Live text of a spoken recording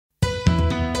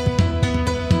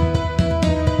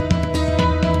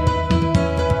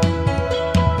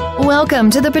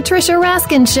Welcome to the Patricia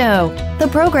Raskin Show, the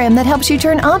program that helps you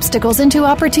turn obstacles into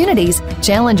opportunities,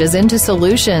 challenges into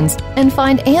solutions, and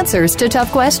find answers to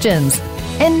tough questions.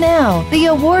 And now, the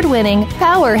award-winning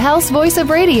powerhouse voice of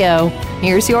radio.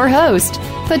 Here's your host,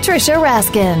 Patricia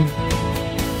Raskin.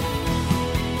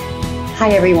 Hi,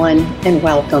 everyone, and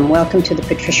welcome. Welcome to the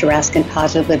Patricia Raskin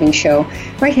Positive Living Show,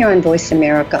 right here on Voice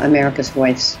America, America's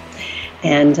Voice.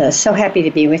 And so happy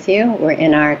to be with you. We're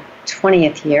in our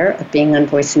 20th year of being on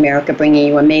Voice America, bringing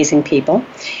you amazing people.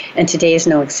 And today is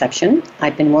no exception.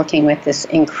 I've been working with this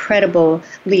incredible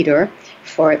leader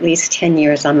for at least 10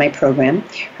 years on my program.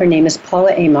 Her name is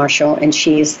Paula Marshall, and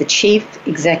she is the Chief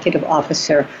Executive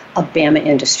Officer of Bama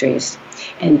Industries.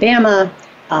 And Bama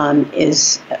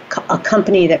is a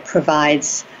company that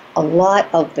provides a lot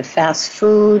of the fast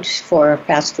food for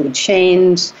fast food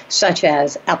chains, such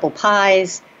as apple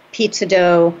pies, pizza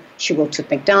dough. She works with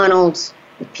McDonald's,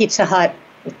 with Pizza Hut,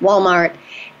 with Walmart.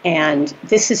 And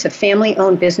this is a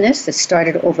family-owned business that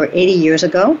started over 80 years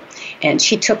ago. And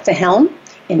she took the helm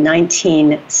in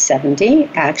 1970.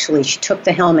 Actually, she took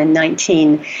the helm in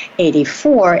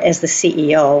 1984 as the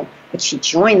CEO, but she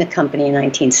joined the company in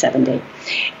 1970.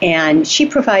 And she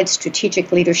provides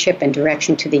strategic leadership and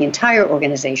direction to the entire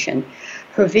organization.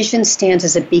 Her vision stands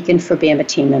as a beacon for Bama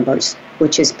team members,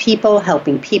 which is people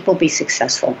helping people be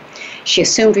successful. She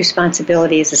assumed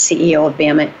responsibility as the CEO of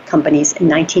Bama Companies in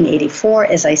 1984,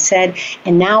 as I said,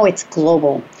 and now it's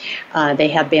global. They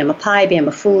have Bama Pie,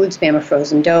 Bama Foods, Bama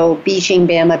Frozen Dough, Beijing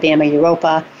Bama, Bama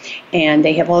Europa, and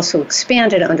they have also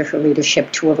expanded under her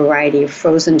leadership to a variety of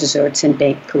frozen desserts and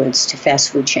baked goods to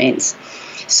fast food chains.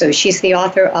 So she's the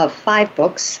author of 5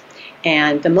 books.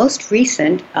 And the most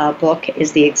recent book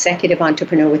is The Executive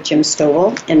Entrepreneur with Jim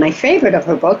Stovall. And my favorite of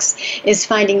her books is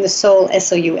Finding the Soul,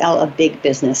 S-O-U-L, of Big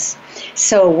Business.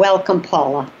 So welcome,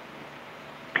 Paula.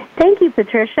 Thank you,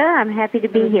 Patricia. I'm happy to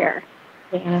be here.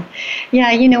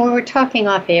 Yeah, we were talking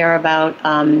off air about,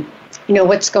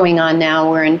 what's going on now.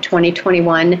 We're in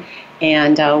 2021,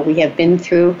 and we have been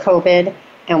through COVID.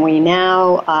 And we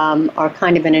now are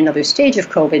kind of in another stage of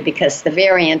COVID because the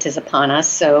variant is upon us.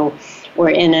 So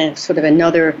we're in a sort of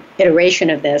another iteration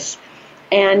of this.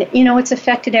 And, it's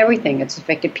affected everything. It's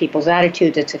affected people's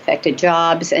attitudes. It's affected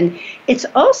jobs. And it's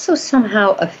also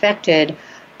somehow affected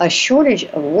a shortage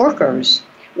of workers,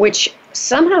 which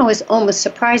somehow is almost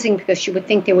surprising because you would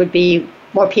think there would be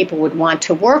more people would want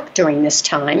to work during this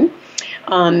time,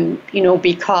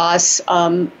 because,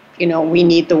 we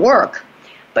need the work.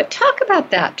 But talk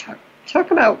about that.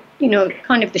 Talk about,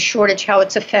 kind of the shortage, how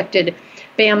it's affected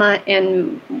Bama,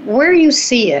 and where you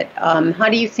see it. How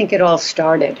do you think it all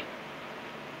started?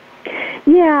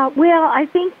 Yeah, well, I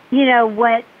think,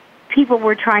 what people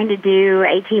were trying to do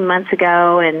 18 months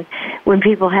ago, and when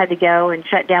people had to go and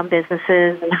shut down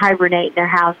businesses and hibernate in their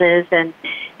houses and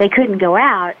they couldn't go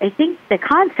out, I think the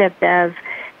concept of,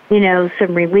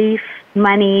 some relief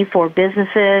money for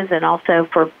businesses and also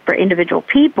for individual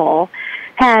people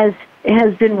has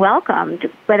been welcomed.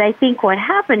 But I think what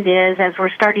happened is, as we're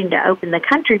starting to open the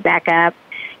country back up,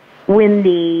 when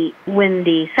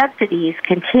the subsidies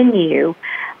continue,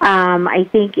 I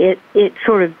think it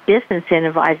sort of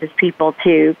disincentivizes people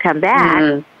to come back.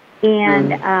 Mm-hmm.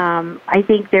 And I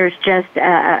think there's just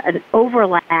an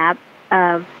overlap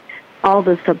of all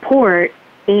the support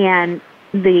and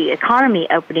the economy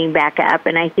opening back up,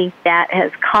 and I think that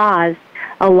has caused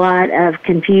a lot of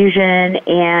confusion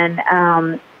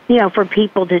and, for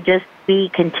people to just be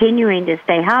continuing to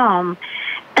stay home.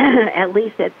 At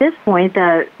least at this point,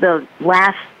 the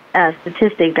last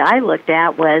statistic I looked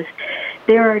at was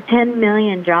there are 10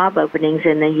 million job openings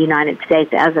in the United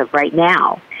States as of right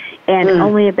now, and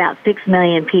only about 6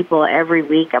 million people every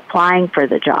week applying for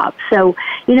the job. So,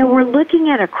 we're looking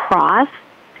at across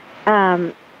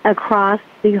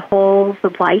the whole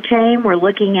supply chain. We're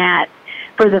looking at,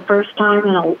 for the first time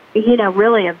in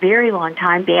really a very long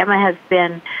time, Bama has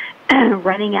been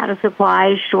running out of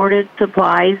supplies, shorted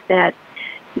supplies that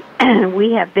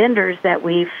we have vendors that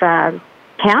we've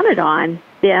counted on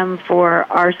them for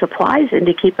our supplies and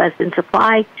to keep us in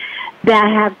supply that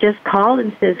have just called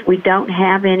and says we don't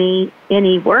have any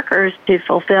workers to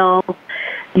fulfill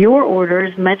your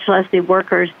orders, much less the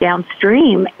workers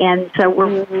downstream. And so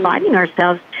we're finding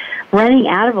ourselves running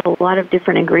out of a lot of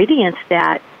different ingredients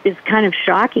that is kind of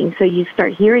shocking. So you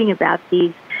start hearing about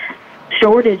these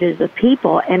shortages of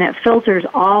people, and it filters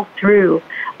all through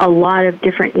a lot of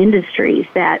different industries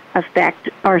that affect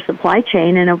our supply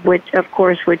chain, and of which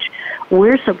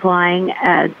we're supplying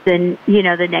the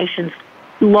nation's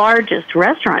largest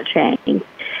restaurant chain.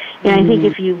 And I think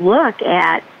if you look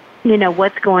at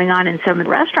what's going on in some of the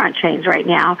restaurant chains right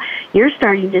now, you're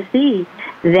starting to see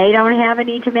they don't have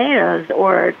any tomatoes,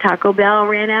 or Taco Bell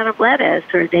ran out of lettuce,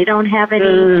 or they don't have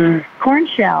any corn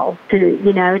shells to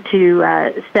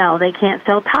sell. They can't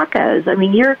sell tacos. I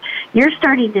mean, you're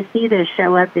starting to see this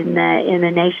show up in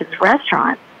the nation's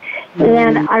restaurants.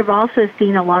 And I've also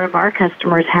seen a lot of our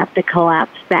customers have to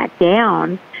collapse back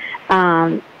down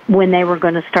when they were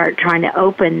going to start trying to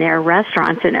open their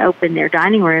restaurants and open their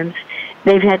dining rooms.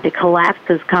 They've had to collapse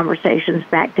those conversations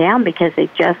back down because they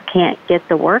just can't get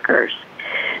the workers.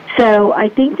 So I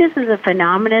think this is a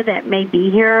phenomena that may be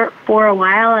here for a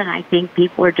while, and I think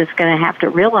people are just going to have to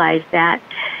realize that,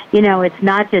 it's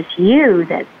not just you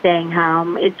that's staying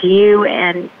home. It's you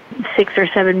and 6 or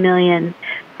 7 million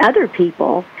other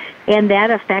people, and that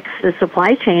affects the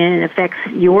supply chain and affects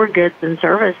your goods and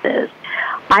services.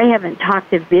 I haven't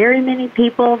talked to very many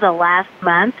people the last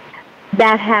month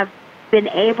that have been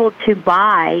able to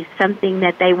buy something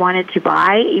that they wanted to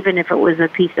buy, even if it was a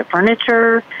piece of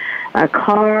furniture, a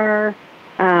car,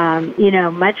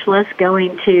 much less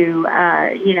going to,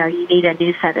 you need a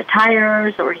new set of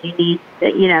tires, or you need,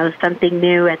 something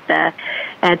new at the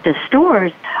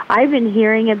stores. I've been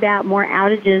hearing about more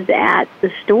outages at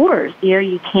the stores.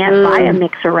 You can't buy a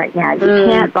mixer right now. You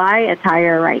can't buy a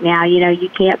tire right now. You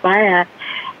can't buy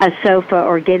a sofa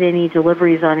or get any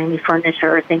deliveries on any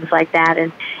furniture or things like that.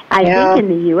 And I think in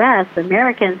the U.S.,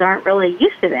 Americans aren't really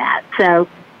used to that. So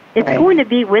it's going to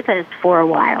be with us for a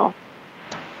while.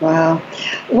 Wow.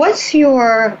 What's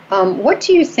your, what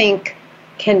do you think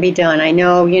can be done? I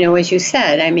know, as you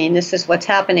said, I mean, this is what's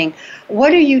happening.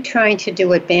 What are you trying to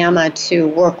do at Bama to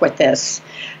work with this?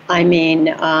 I mean,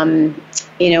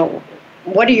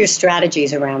 what are your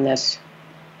strategies around this?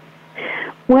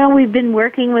 Well, we've been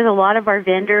working with a lot of our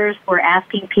vendors. We're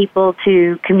asking people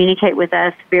to communicate with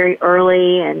us very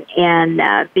early and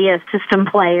be a system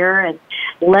player and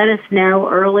let us know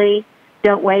early.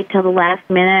 Don't wait till the last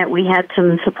minute. We had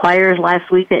some suppliers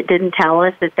last week that didn't tell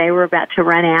us that they were about to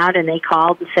run out, and they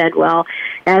called and said, well,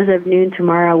 as of noon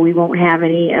tomorrow, we won't have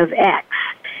any of X.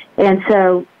 And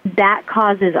so that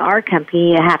causes our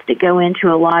company to have to go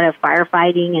into a lot of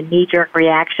firefighting and knee-jerk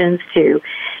reactions to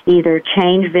either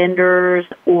change vendors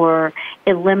or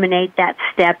eliminate that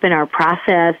step in our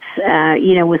process,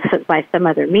 by some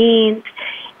other means.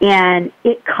 And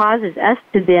it causes us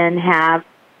to then have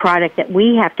product that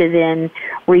we have to then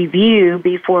review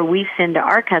before we send to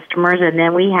our customers, and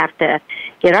then we have to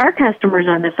get our customers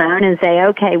on the phone and say,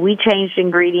 okay, we changed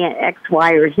ingredient X,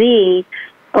 Y, or Z,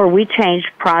 or we changed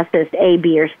process A,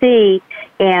 B, or C,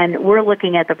 and we're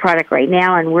looking at the product right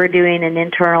now, and we're doing an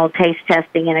internal taste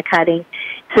testing and a cutting.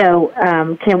 So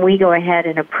can we go ahead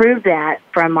and approve that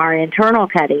from our internal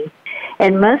cutting?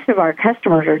 And most of our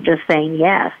customers are just saying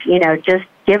yes, just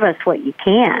give us what you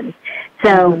can.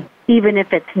 So even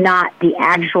if it's not the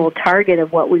actual target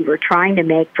of what we were trying to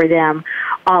make for them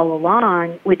all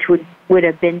along, which would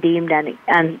have been deemed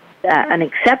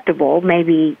unacceptable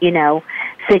maybe,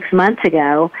 6 months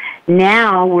ago,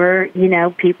 now we're,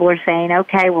 people are saying,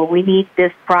 okay, well, we need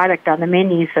this product on the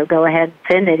menu, so go ahead and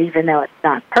send it, even though it's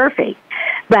not perfect.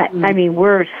 But, I mean,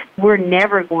 we're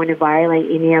never going to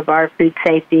violate any of our food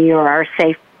safety or our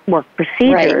safe work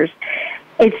procedures. Right.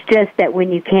 It's just that when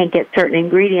you can't get certain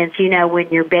ingredients, when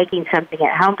you're baking something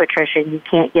at home, Patricia, you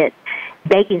can't get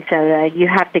baking soda, you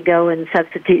have to go and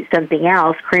substitute something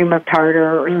else, cream of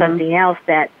tartar or something else.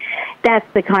 That's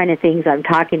the kind of things I'm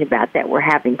talking about that we're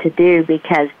having to do,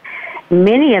 because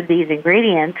many of these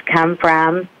ingredients come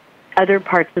from other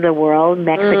parts of the world,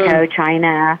 Mexico,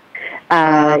 China,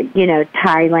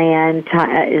 Thailand,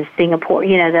 Singapore.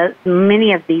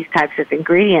 Many of these types of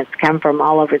ingredients come from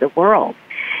all over the world.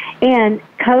 And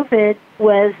COVID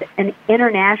was an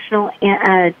international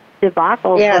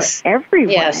debacle for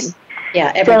everyone. Yes.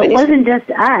 Yeah, so it wasn't just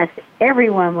us.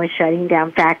 Everyone was shutting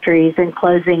down factories and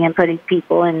closing and putting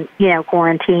people in,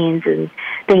 quarantines and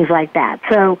things like that.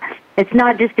 So it's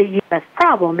not just a U.S.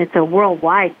 problem. It's a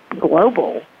worldwide,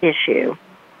 global issue.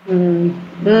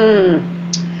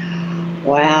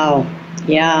 Wow.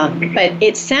 Yeah. But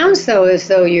it sounds, though, as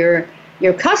though your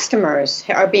customers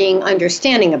are being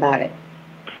understanding about it.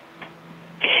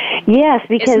 Yes,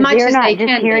 because they're not just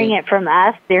hearing it from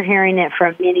us, they're hearing it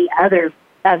from many other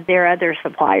of their other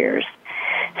suppliers.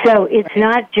 So it's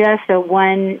not just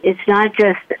it's not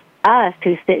just us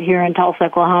who sit here in Tulsa,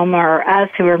 Oklahoma, or us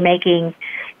who are making,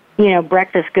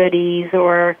 breakfast goodies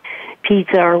or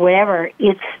pizza or whatever.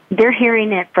 They're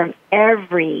hearing it from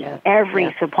every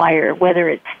supplier, whether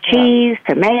it's cheese,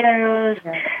 tomatoes,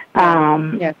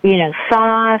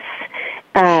 sauce,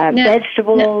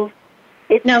 vegetables.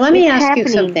 Now, let me ask you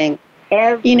something.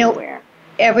 Everywhere.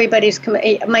 everybody's.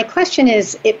 My question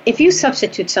is, if you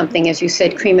substitute something, as you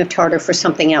said, cream of tartar for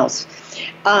something else,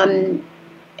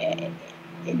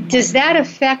 does that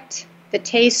affect the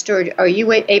taste, or are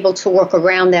you able to work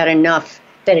around that enough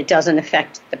that it doesn't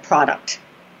affect the product?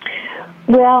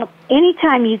 Well,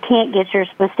 anytime you can't get your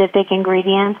specific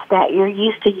ingredients that you're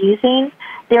used to using,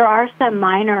 there are some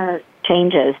minor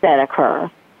changes that occur.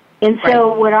 And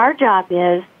so what our job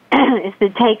is to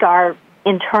take our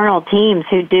internal teams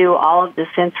who do all of the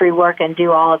sensory work and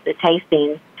do all of the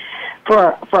tasting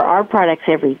for our products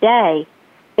every day,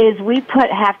 is we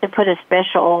have to put a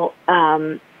special,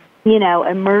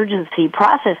 emergency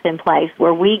process in place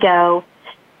where we go.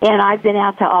 And I've been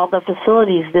out to all the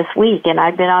facilities this week, and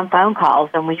I've been on phone calls,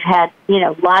 and we've had,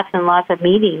 lots and lots of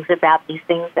meetings about these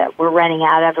things that we're running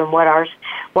out of and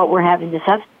what we're having to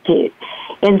substitute.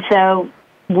 And so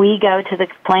we go to the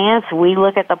plants, we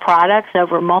look at the products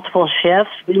over multiple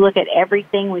shifts, we look at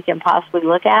everything we can possibly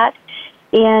look at,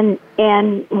 and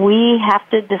we have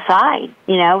to decide,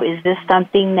 is this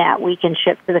something that we can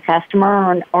ship to the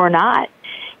customer or not?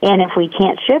 And if we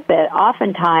can't ship it,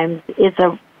 oftentimes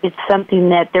it's something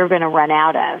that they're going to run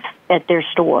out of at their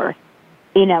store,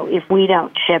 if we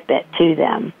don't ship it to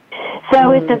them.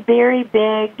 So it's a very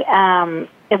big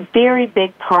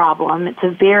problem. It's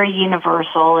a very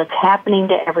universal. It's happening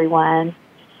to everyone.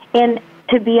 And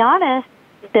to be honest,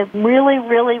 the really,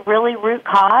 really, really root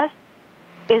cause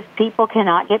is people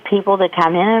cannot get people to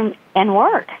come in and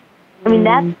work. I mean,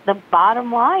 that's the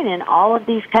bottom line in all of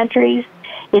these countries.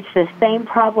 It's the same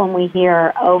problem we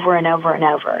hear over and over and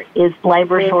over, is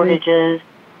labor shortages,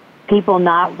 people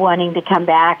not wanting to come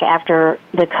back after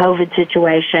the COVID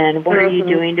situation. What are you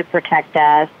doing to protect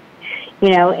us?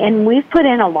 And we've put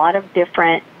in a lot of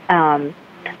different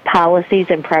policies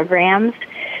and programs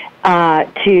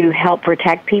to help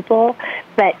protect people.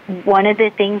 But one of the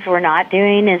things we're not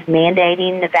doing is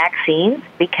mandating the vaccines,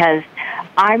 because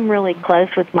I'm really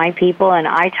close with my people, and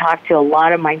I talk to a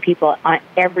lot of my people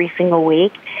every single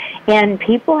week. And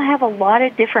people have a lot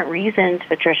of different reasons,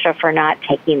 Patricia, for not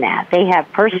taking that. They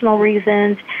have personal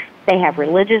reasons. They have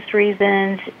religious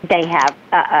reasons. They have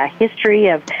a history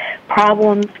of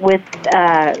problems with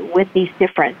these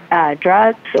different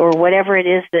drugs or whatever it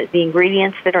is, that the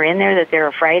ingredients that are in there that they're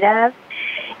afraid of.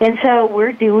 And so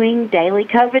we're doing daily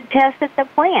COVID tests at the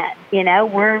plant.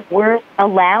 We're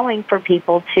allowing for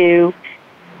people to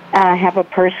have a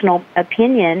personal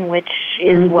opinion, which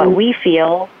is what we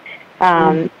feel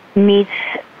meets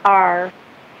our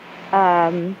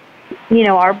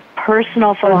our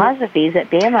personal philosophies at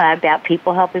Bama about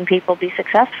people helping people be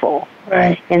successful.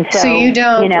 Right. And so you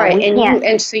don't, you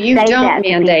don't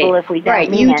mandate. If we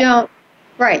don't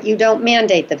you don't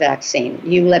mandate the vaccine.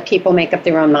 You let people make up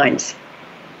their own minds.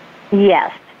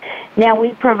 Yes. Now,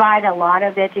 we provide a lot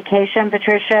of education,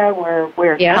 Patricia.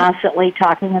 We're constantly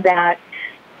talking about,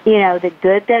 the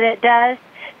good that it does,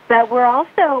 but we're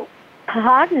also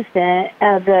cognizant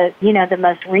of the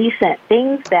most recent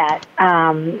things that,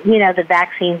 the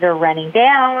vaccines are running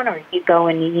down, or you go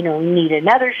and, you need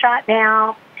another shot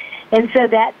now. And so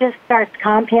that just starts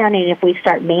compounding if we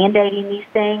start mandating these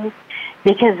things,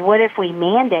 because what if we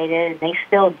mandate it and they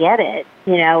still get it?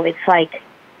 It's like,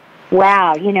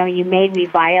 wow, you made me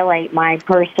violate my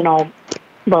personal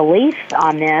beliefs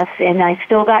on this, and I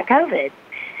still got COVID.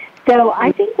 So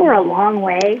I think we're a long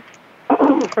way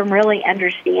from really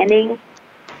understanding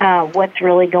what's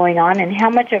really going on and how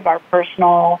much of our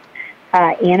personal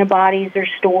antibodies are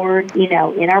stored,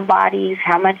 in our bodies.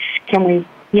 How much can we,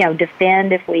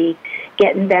 defend if we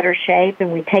get in better shape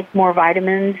and we take more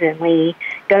vitamins and we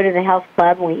go to the health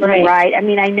club and we eat right. I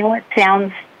mean, I know it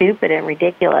sounds stupid and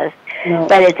ridiculous,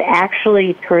 but it's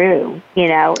actually true.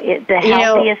 The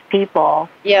healthiest people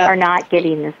are not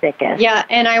getting the sickest. Yeah,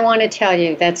 and I want to tell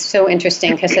you, that's so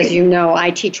interesting, because as you know,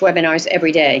 I teach webinars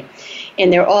every day,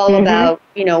 and they're all about,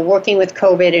 working with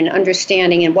COVID and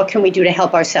understanding and what can we do to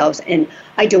help ourselves. And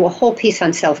I do a whole piece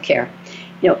on self-care,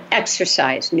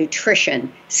 exercise,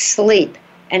 nutrition, sleep,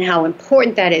 and how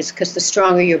important that is, because the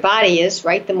stronger your body is,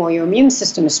 right, the more your immune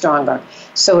system is stronger.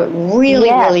 So it really,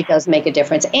 really does make a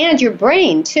difference. And your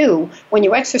brain, too. When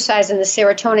you exercise and the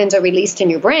serotonins are released in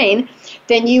your brain,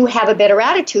 then you have a better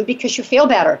attitude because you feel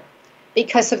better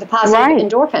because of the positive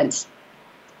endorphins.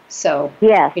 So,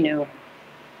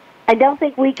 I don't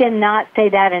think we can not say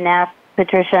that enough,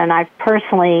 Patricia, and I've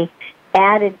personally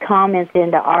added comments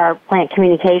into our plant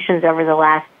communications over the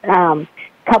last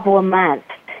couple of months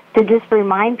to just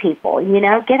remind people,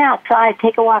 get outside,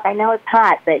 take a walk. I know it's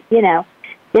hot, but, get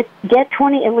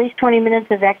at least 20 minutes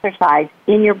of exercise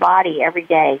in your body every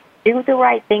day. Do the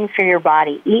right things for your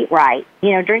body. Eat right.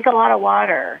 Drink a lot of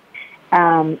water.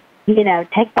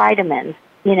 Take vitamins.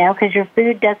 because your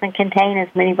food doesn't contain as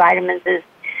many vitamins as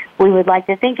we would like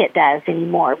to think it does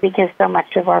anymore, because so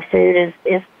much of our food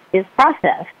is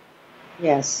processed.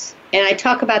 Yes. And I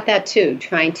talk about that too,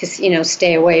 trying to,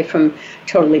 stay away from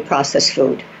totally processed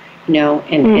food,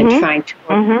 and trying to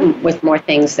work with more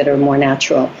things that are more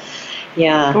natural.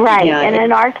 Yeah. Right. Yeah. And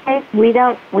in our case, we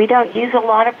don't use a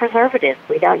lot of preservatives.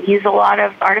 We don't use a lot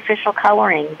of artificial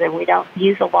colorings, and we don't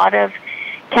use a lot of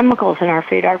chemicals in our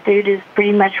food. Our food is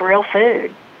pretty much real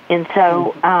food. And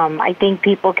so I think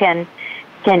people can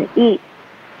eat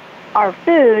our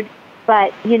food,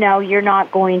 but, you're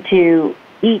not going to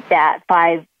eat that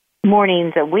 5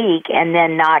 mornings a week and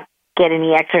then not get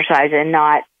any exercise and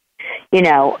not,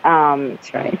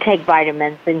 That's right. take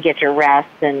vitamins and get your rest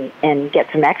and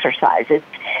get some exercise.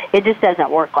 It just doesn't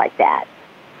work like that.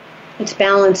 It's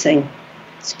balancing.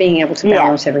 It's being able to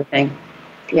balance everything.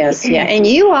 Yes, yeah. And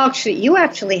you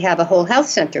actually have a whole health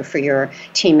center for your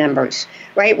team members,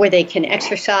 right, where they can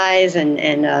exercise and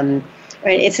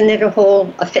right? Isn't it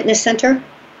a fitness center?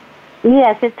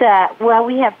 Yes,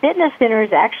 we have fitness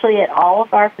centers actually at all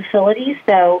of our facilities.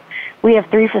 So we have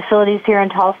 3 facilities here in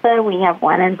Tulsa. We have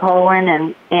 1 in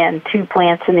Poland and 2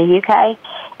 plants in the UK.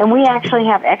 And we actually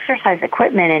have exercise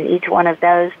equipment in each one of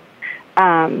those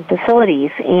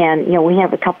facilities. And, we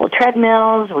have a couple of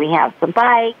treadmills. We have some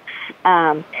bikes.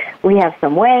 We have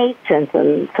some weights and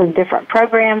some different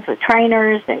programs with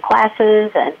trainers and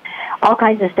classes and all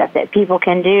kinds of stuff that people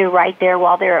can do right there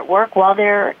while they're at work, while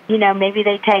they're, maybe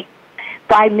they take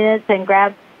 5 minutes and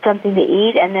grab something to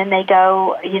eat, and then they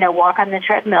go, walk on the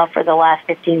treadmill for the last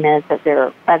 15 minutes of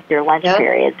their lunch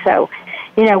period. So,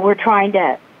 we're trying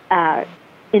to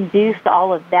induce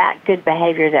all of that good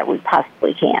behavior that we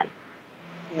possibly can.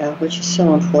 Yeah, which is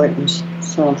so important,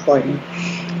 so important.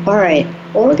 All right,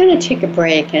 well, we're going to take a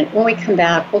break, and when we come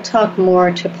back, we'll talk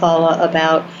more to Paula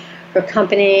about her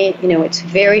company. It's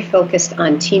very focused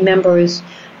on team members.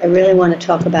 I really want to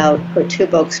talk about her 2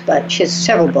 books, but she has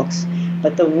several books.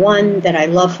 But the one that I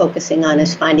love focusing on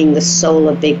is Finding the Soul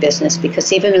of Big Business,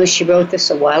 because even though she wrote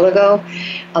this a while ago,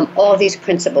 all these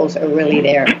principles are really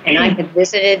there. And I have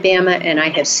visited Bama, and I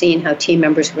have seen how team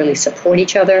members really support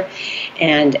each other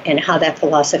and how that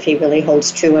philosophy really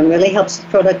holds true and really helps with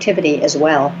productivity as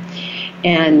well.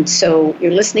 And so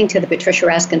you're listening to the Patricia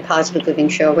Raskin Positive Living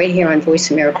Show right here on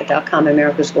VoiceAmerica.com,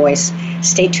 America's Voice.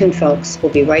 Stay tuned, folks.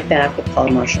 We'll be right back with Paula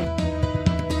Marshall.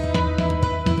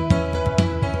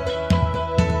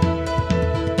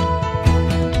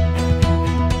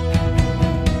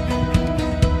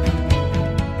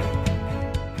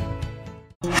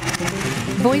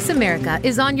 Voice America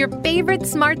is on your favorite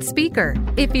smart speaker.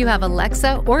 If you have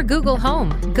Alexa or Google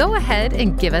Home, go ahead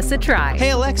and give us a try. Hey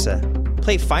Alexa,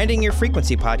 play Finding Your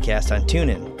Frequency podcast on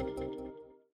TuneIn.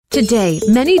 Today,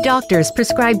 many doctors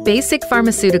prescribe basic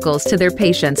pharmaceuticals to their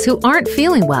patients who aren't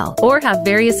feeling well or have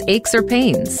various aches or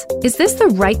pains. Is this the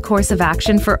right course of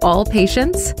action for all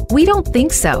patients? We don't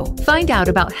think so. Find out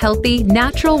about healthy,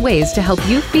 natural ways to help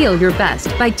you feel your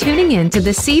best by tuning in to the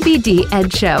CBD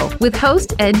Ed Show with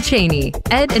host Ed Cheney.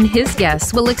 Ed and his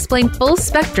guests will explain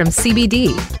full-spectrum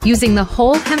CBD, using the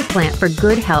whole hemp plant for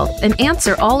good health, and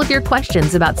answer all of your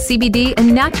questions about CBD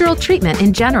and natural treatment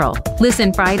in general.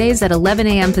 Listen Fridays at 11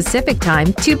 a.m. Pacific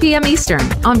Time, 2 p.m. Eastern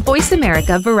on Voice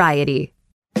America Variety.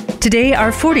 Today,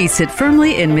 our 40s sit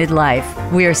firmly in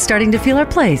midlife. We are starting to feel our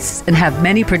place and have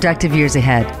many productive years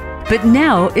ahead. But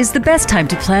now is the best time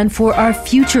to plan for our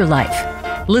future life.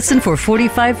 Listen for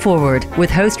 45 Forward with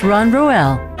host Ron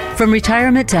Roel. From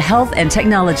retirement to health and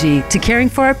technology to caring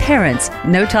for our parents,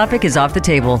 no topic is off the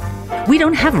table. We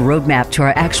don't have a roadmap to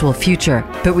our actual future,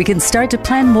 but we can start to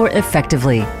plan more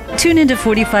effectively. Tune into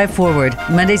 45 Forward,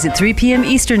 Mondays at 3 p.m.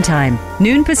 Eastern Time,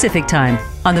 noon Pacific Time,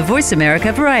 on the Voice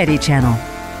America Variety Channel.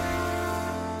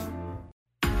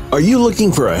 Are you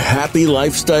looking for a happy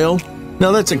lifestyle?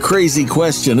 Now that's a crazy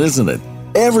question, isn't it?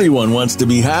 Everyone wants to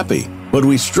be happy, but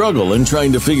we struggle in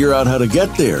trying to figure out how to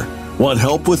get there. Want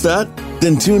help with that?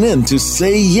 Then tune in to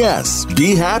Say Yes,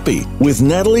 Be Happy with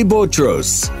Natalie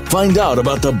Botros. Find out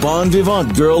about the Bon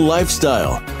Vivant Girl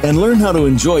lifestyle and learn how to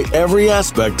enjoy every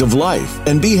aspect of life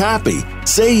and be happy.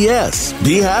 Say yes,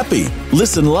 be happy.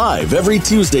 Listen live every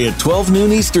Tuesday at 12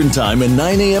 noon Eastern Time and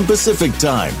 9 a.m. Pacific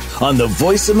Time on the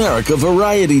Voice America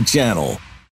Variety Channel.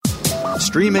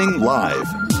 Streaming live,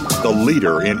 the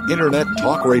leader in Internet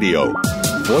talk radio,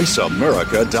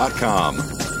 VoiceAmerica.com.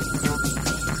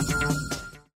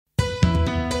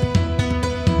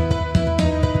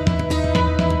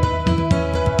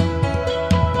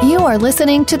 You are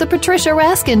listening to The Patricia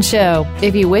Raskin Show.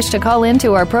 If you wish to call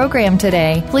into our program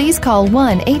today, please call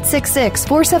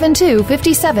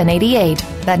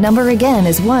 1-866-472-5788. That number again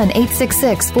is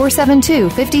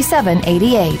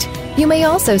 1-866-472-5788. You may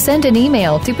also send an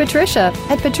email to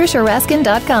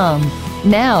patricia@patriciaraskin.com.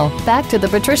 Now, back to The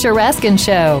Patricia Raskin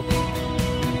Show.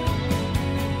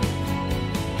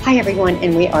 Hi, everyone,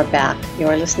 and we are back. You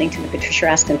are listening to the Patricia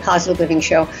Raskin Positive Living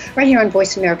Show right here on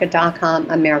VoiceAmerica.com,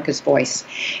 America's Voice.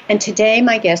 And today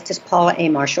my guest is Paula A.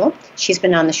 Marshall. She's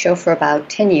been on the show for about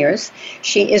 10 years.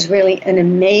 She is really an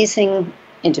amazing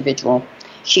individual.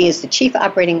 She is the Chief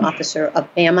Operating Officer of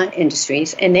Bama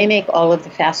Industries, and they make all of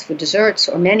the fast food desserts,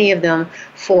 or many of them,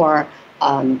 for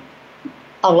a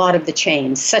lot of the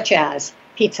chains, such as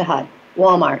Pizza Hut,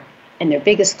 Walmart, and their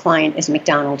biggest client is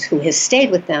McDonald's, who has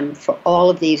stayed with them for all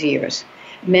of these years,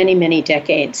 many, many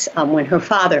decades, when her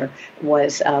father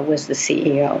was the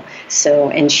CEO. So,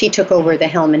 and she took over the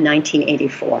helm in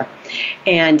 1984.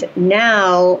 And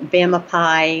now Bama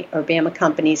Pie, or Bama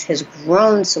Companies, has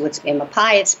grown. So it's Bama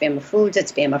Pie, it's Bama Foods,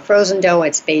 it's Bama Frozen Dough,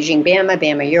 it's Beijing Bama,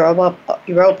 Bama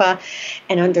Europa.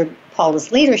 And under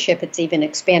Paula's leadership, it's even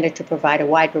expanded to provide a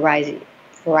wide variety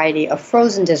of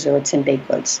frozen desserts and baked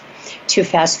goods to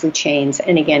fast food chains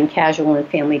and, again, casual and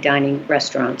family dining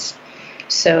restaurants.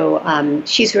 So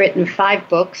she's written 5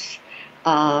 books.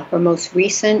 Her most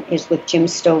recent is with Jim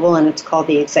Stovall, and it's called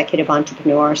The Executive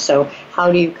Entrepreneur. So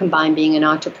how do you combine being an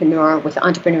entrepreneur with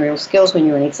entrepreneurial skills when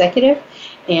you're an executive?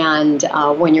 And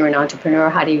when you're an entrepreneur,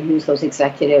 how do you use those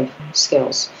executive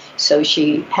skills? So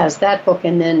she has that book.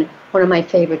 And then one of my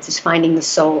favorites is Finding the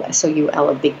Soul, S-O-U-L,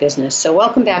 of Big Business. So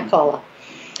welcome back, Paula.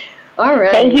 All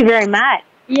right. Thank you very much.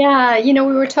 Yeah,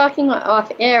 we were talking off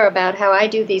air about how I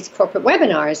do these corporate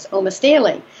webinars almost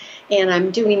daily, and I'm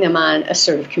doing them on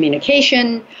assertive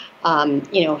communication,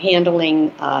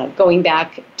 handling, going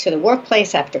back to the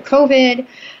workplace after COVID,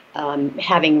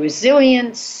 having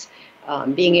resilience,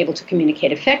 being able to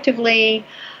communicate effectively,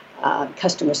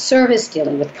 customer service,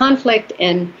 dealing with conflict.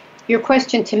 And your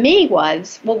question to me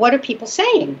was, well, what are people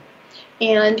saying?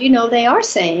 And, they are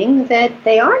saying that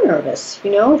they are nervous,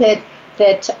 that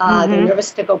they're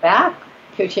nervous to go back,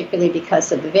 particularly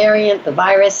because of the variant, the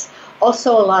virus.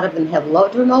 Also, a lot of them have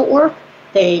loved remote work.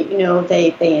 They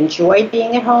enjoy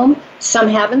being at home. Some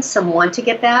haven't. Some want to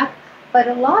get back. But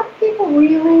a lot of people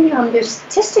really, there's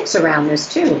statistics around this,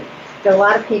 too. That a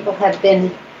lot of people have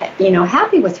been,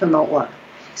 happy with remote work.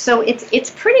 So it's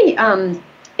pretty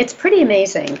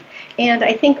amazing. And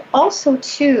I think also,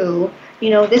 too,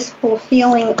 this whole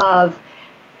feeling of,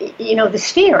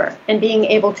 this fear and being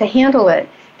able to handle it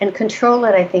and control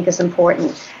it, I think, is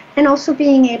important. And also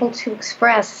being able to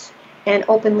express and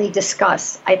openly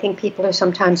discuss. I think people are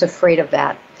sometimes afraid of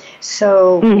that.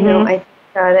 So, I think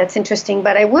that's interesting.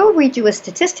 But I will read you a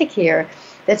statistic here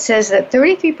that says that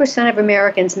 33% of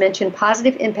Americans mention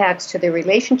positive impacts to their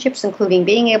relationships, including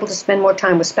being able to spend more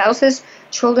time with spouses,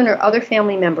 children, or other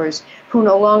family members who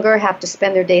no longer have to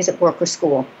spend their days at work or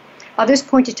school. Others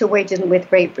pointed to ways in which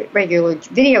regular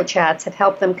video chats have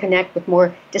helped them connect with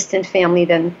more distant family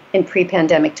than in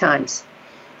pre-pandemic times.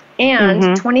 And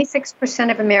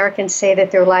 26% of Americans say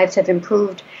that their lives have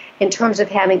improved in terms of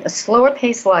having a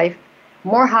slower-paced life,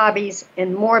 more hobbies,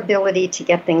 and more ability to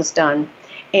get things done,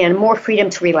 and more freedom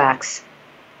to relax.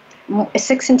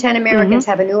 6 in 10 Americans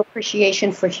have a new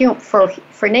appreciation for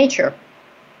nature.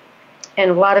 And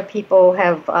a lot of people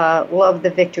have loved the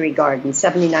Victory Garden,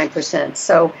 79%.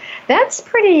 So that's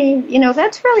pretty,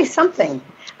 that's really something.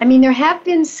 I mean, there have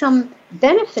been some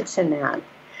benefits in that.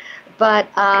 But,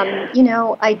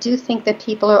 I do think that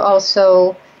people are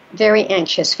also very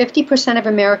anxious. 50% of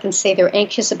Americans say they're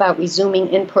anxious about resuming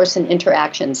in-person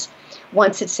interactions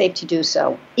once it's safe to do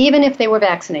so, even if they were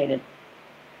vaccinated.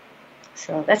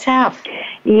 So that's half.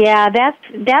 Yeah, I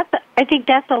think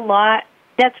that's a lot.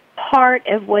 That's part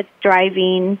of what's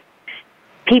driving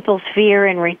people's fear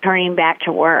in returning back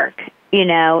to work,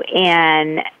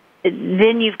 and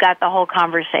then you've got the whole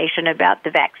conversation about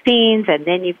the vaccines, and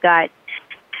then you've got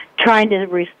trying to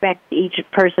respect each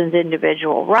person's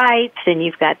individual rights, and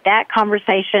you've got that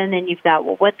conversation, and you've got,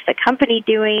 well, what's the company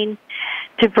doing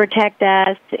to protect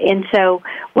us? And so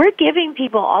we're giving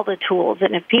people all the tools,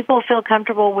 and if people feel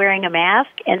comfortable wearing a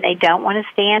mask and they don't want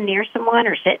to stand near someone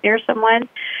or sit near someone,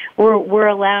 we're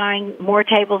allowing more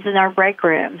tables in our break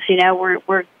rooms.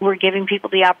 We're giving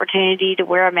people the opportunity to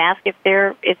wear a mask if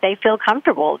they feel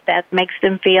comfortable. That makes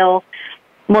them feel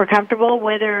more comfortable,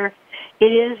 whether it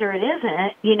is or it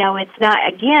isn't. It's not,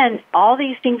 again, all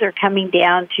these things are coming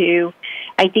down to,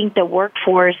 I think the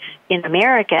workforce in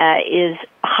America is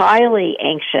highly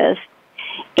anxious,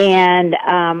 and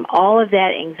all of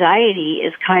that anxiety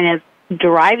is kind of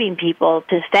driving people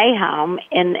to stay home,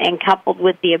 and coupled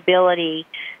with the ability,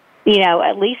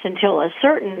 at least until a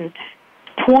certain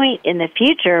point in the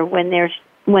future when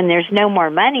there's no more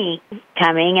money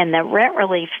coming and the rent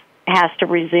relief has to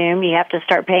resume, you have to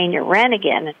start paying your rent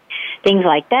again, things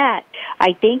like that.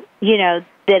 I think,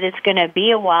 that it's going to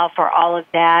be a while for all of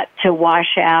that to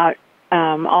wash out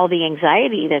all the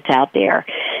anxiety that's out there.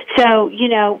 So,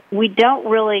 we don't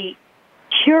really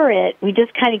cure it. We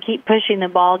just kind of keep pushing the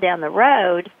ball down the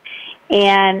road.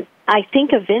 And I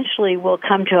think eventually we'll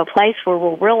come to a place where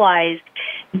we'll realize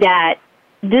that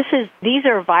these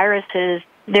are viruses.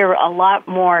 They're a lot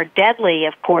more deadly,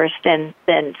 of course, than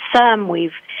some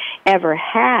we've ever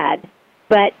had.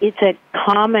 But it's a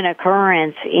common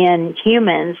occurrence in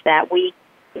humans that we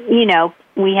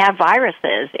have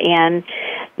viruses, and,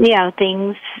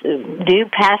 things do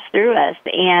pass through us.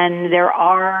 And there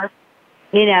are,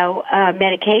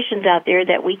 medications out there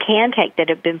that we can take that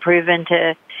have been proven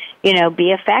to,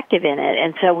 be effective in it.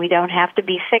 And so we don't have to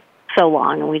be sick so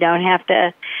long, and we don't have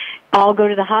to all go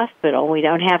to the hospital. We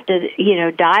don't have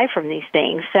to, die from these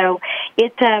things. So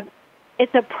it's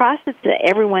a process that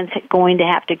everyone's going to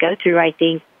have to go through, I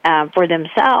think, for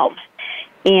themselves.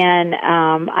 And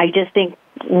I just think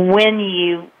when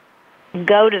you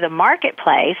go to the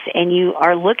marketplace and you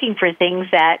are looking for things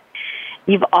that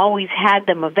you've always had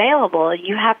them available,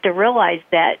 you have to realize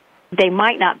that they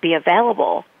might not be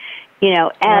available,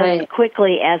 as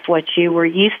quickly as what you were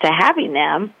used to having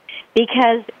them,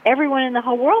 because everyone in the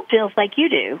whole world feels like you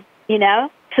do,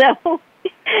 So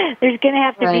there's going to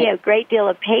have to be a great deal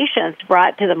of patience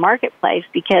brought to the marketplace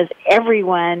because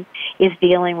everyone is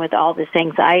dealing with all this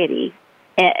anxiety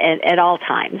at all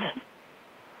times.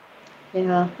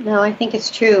 Yeah, no, I think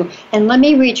it's true. And let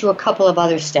me read you a couple of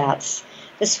other stats.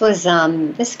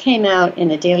 This came out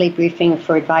in a daily briefing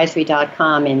for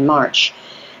advisory.com in March.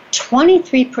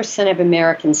 23% of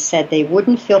Americans said they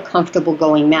wouldn't feel comfortable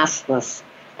going maskless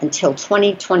until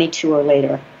 2022 or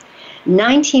later.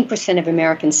 19% of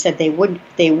Americans said they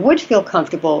would feel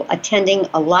comfortable attending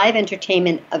a live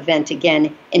entertainment event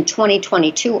again in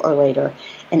 2022 or later.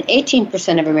 And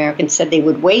 18% of Americans said they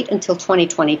would wait until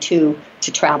 2022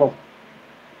 to travel.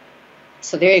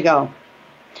 So there you go.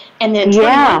 And then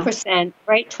 21%,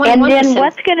 right? 21%. And then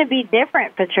what's going to be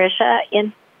different, Patricia,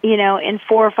 in 4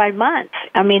 or 5 months?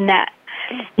 I mean,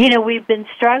 we've been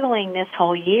struggling this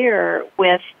whole year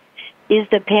with, is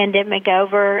the pandemic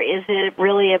over? Is it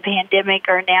really a pandemic,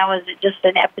 or now is it just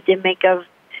an epidemic of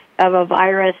a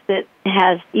virus that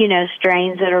has,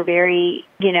 strains that are very,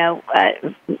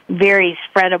 very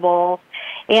spreadable?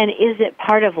 And is it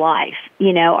part of life?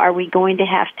 Are we going to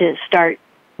have to start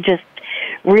just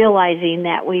realizing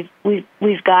that we've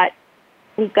got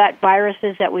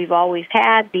viruses that we've always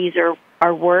had? These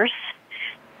are worse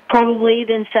probably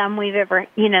than some we've ever,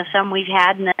 some we've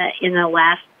had in the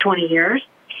last 20 years.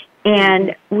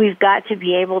 And we've got to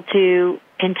be able to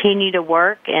continue to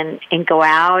work and go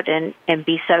out and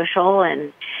be social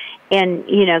and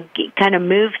kind of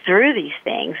move through these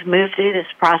things, move through this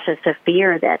process of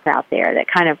fear that's out there that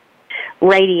kind of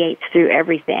radiates through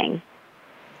everything.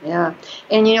 Yeah.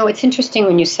 And, it's interesting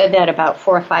when you said that about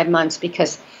 4 or 5 months,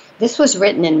 because this was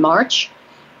written in March,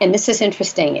 and this is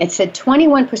interesting. It said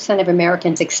 21% of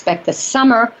Americans expect the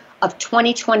summer of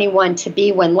 2021 to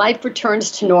be when life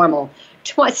returns to normal.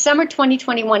 Summer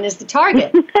 2021 is the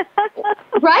target,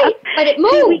 right? But it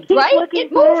moved, we keep right? Looking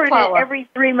it moved, forward, Paula. and every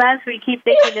 3 months we keep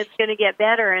thinking it's going to get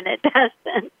better, and it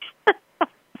doesn't.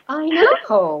 I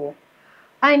know.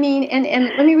 I mean, and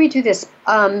let me read you this.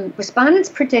 Respondents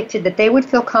predicted that they would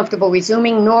feel comfortable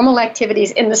resuming normal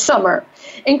activities in the summer,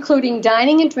 including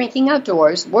dining and drinking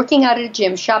outdoors, working out at a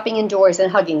gym, shopping indoors,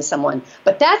 and hugging someone.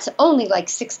 But that's only like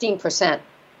 16%.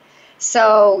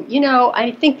 So,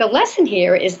 I think the lesson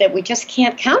here is that we just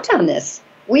can't count on this.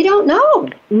 We don't know.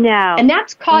 No. And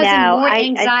that's causing more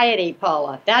anxiety,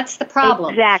 Paula. That's the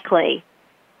problem. Exactly.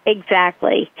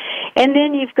 And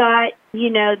then you've got,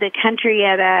 the country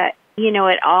at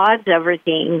odds over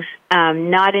things,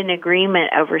 not in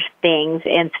agreement over things,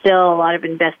 and still a lot of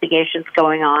investigations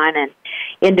going on and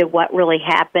into what really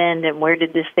happened and where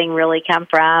did this thing really come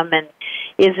from, and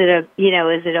is it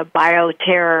a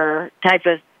bioterror type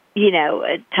of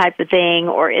thing,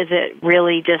 or is it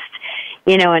really just,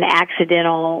 an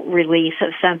accidental release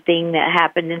of something that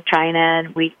happened in China,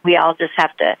 and we all just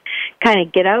have to kind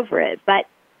of get over it. But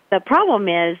the problem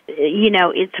is,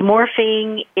 it's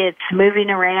morphing, it's moving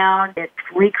around, it's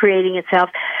recreating itself,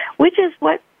 which is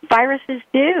what viruses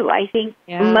do. I think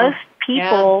most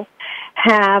people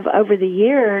have, over the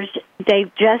years,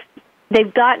 they've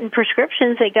gotten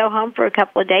prescriptions, they go home for a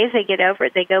couple of days, they get over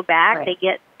it, they go back, they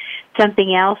get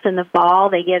something else in the fall.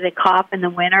 They get a cough in the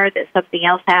winter that something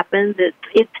else happens.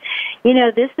 It's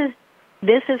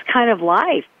this is kind of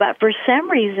life. But for some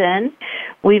reason,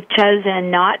 we've chosen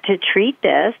not to treat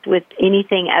this with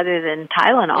anything other than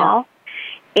Tylenol.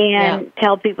 And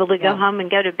tell people to go home and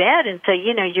go to bed. And so,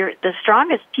 the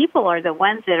strongest people are the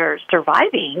ones that are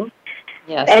surviving.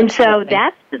 Yes, and absolutely. So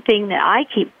that's the thing that I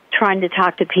keep trying to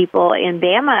talk to people in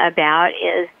Bama about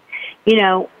is,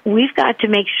 we've got to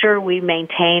make sure we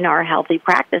maintain our healthy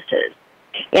practices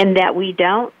and that we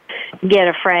don't get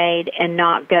afraid and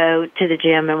not go to the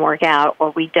gym and work out,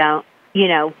 or we don't,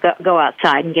 go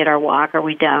outside and get our walk, or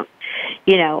we don't,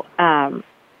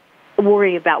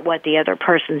 worry about what the other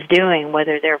person's doing,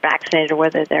 whether they're vaccinated or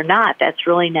whether they're not. That's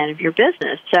really none of your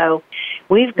business. So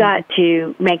we've got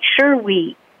to make sure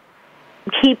we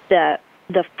keep the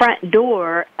front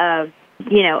door of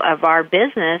our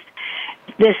business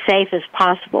as safe as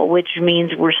possible, which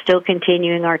means we're still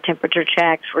continuing our temperature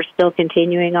checks. We're still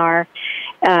continuing our,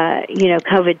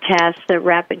 COVID tests, the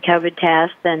rapid COVID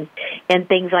tests and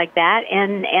things like that.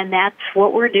 And that's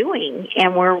what we're doing.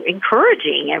 And we're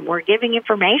encouraging and we're giving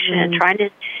information and trying to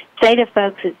say to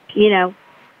folks,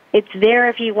 it's there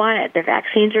if you want it. The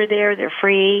vaccines are there. They're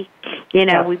free.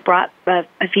 We brought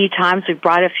a few times. We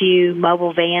brought a few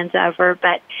mobile vans over.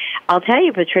 But I'll tell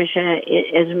you, Patricia,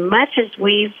 as much as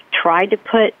we've tried to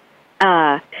put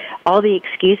all the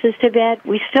excuses to bed,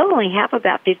 we still only have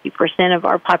about 50% of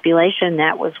our population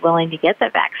that was willing to get the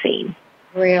vaccine.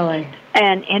 Really?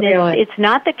 And really? It's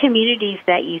not the communities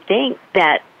that you think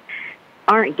that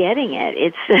aren't getting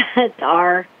it. It's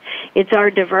our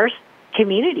diverse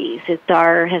communities. It's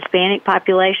our Hispanic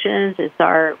populations. It's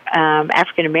our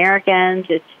African Americans.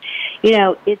 It's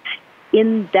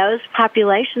in those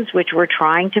populations which we're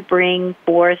trying to bring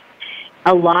forth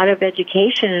a lot of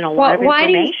education and a lot of information. Why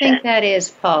do you think that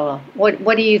is, Paula?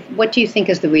 What do you think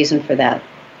is the reason for that?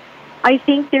 I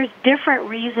think there's different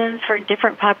reasons for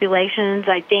different populations.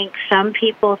 I think some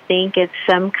people think it's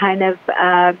some kind of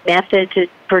method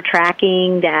for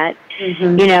tracking that,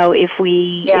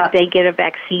 if they get a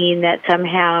vaccine, that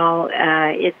somehow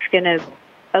it's going to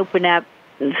open up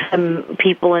some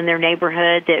people in their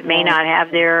neighborhood that may not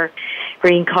have their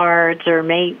green cards or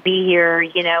may be here,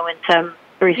 in some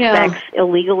respects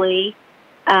illegally.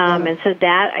 And so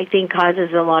that, I think,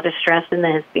 causes a lot of stress in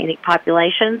the Hispanic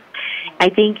populations. I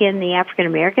think in the African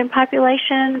American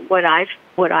population, what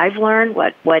I've learned,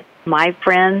 what my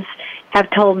friends have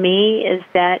told me is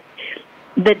that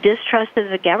the distrust of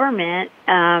the government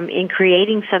in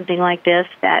creating something like this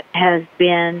that has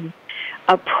been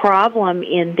a problem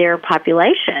in their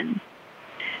population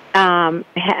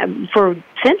for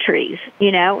centuries.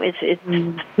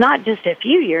 It's not just a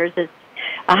few years; it's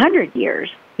 100 years.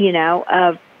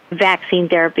 Of vaccine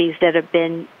therapies that have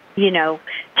been,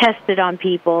 tested on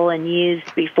people and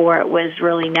used before it was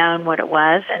really known what it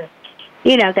was. And,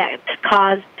 that's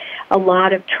caused a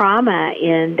lot of trauma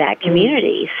in that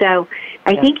community. So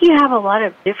I think you have a lot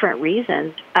of different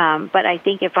reasons. But I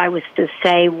think if I was to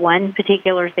say one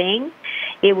particular thing,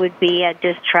 it would be a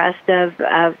distrust of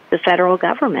the federal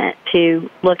government to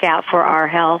look out for our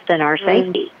health and our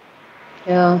safety.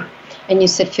 Yeah. And you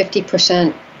said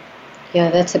 50%. Yeah,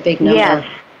 that's a big number. Yes.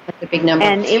 That's a big number.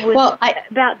 And it was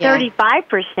about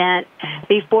 35%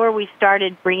 before we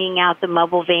started bringing out the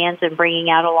mobile vans and bringing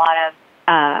out a lot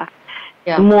of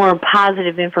more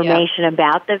positive information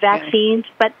about the vaccines.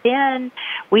 But then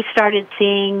we started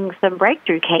seeing some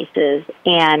breakthrough cases,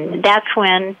 and that's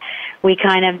when we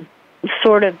kind of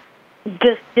sort of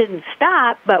just didn't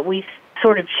stop, but we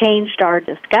sort of changed our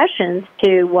discussions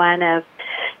to one of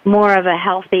more of a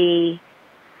healthy,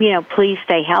 please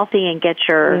stay healthy and get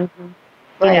your,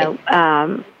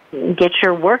 get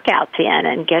your workouts in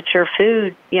and get your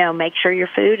food, make sure your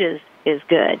food is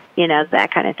good,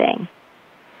 that kind of thing.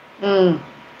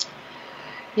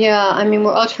 Yeah, I mean,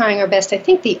 we're all trying our best. I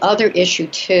think the other issue,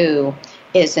 too,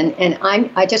 is, and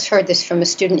I just heard this from a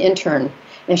student intern.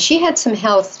 Now, she had some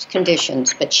health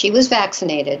conditions, but she was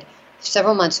vaccinated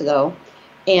several months ago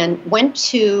and went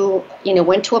to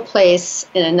a place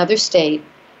in another state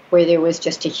where there was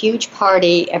just a huge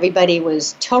party. Everybody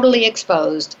was totally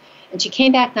exposed. And she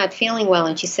came back not feeling well,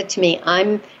 and she said to me,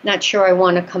 I'm not sure I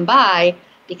want to come by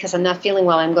because I'm not feeling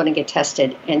well. I'm going to get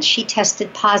tested. And she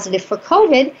tested positive for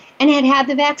COVID and had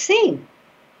the vaccine.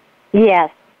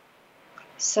 Yes.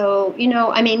 So,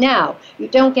 now, you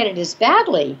don't get it as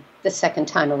badly the second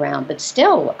time around, but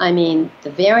still, the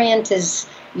variant is,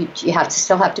 you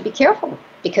still have to be careful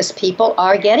because people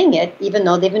are getting it even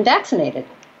though they've been vaccinated.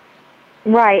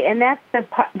 Right, and that's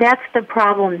the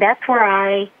problem. That's where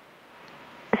I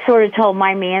sort of told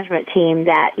my management team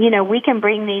that, we can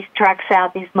bring these trucks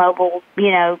out, these mobile,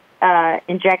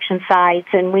 injection sites,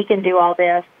 and we can do all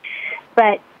this.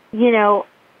 But,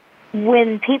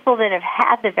 when people that have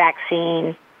had the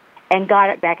vaccine and got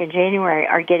it back in January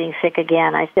are getting sick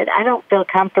again, I said, I don't feel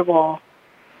comfortable.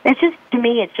 To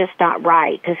me, it's just not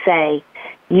right to say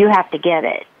you have to get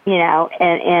it,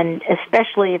 and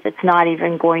especially if it's not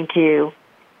even going to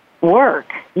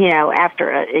work,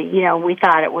 after, we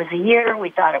thought it was a year, we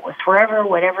thought it was forever,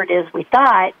 whatever it is we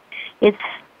thought,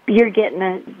 you're getting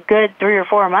a good 3 or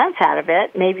 4 months out of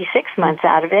it, maybe 6 months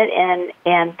out of it,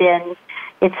 and then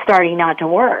it's starting not to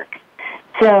work.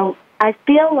 So I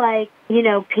feel like,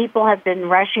 people have been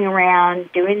rushing around,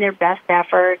 doing their best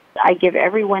efforts. I give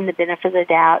everyone the benefit of the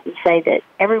doubt and say that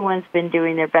everyone's been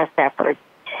doing their best efforts.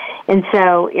 And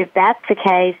so if that's the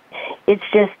case, it's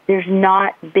just there's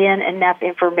not been enough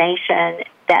information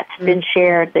that's been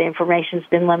shared. The information's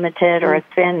been limited, or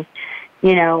it's been,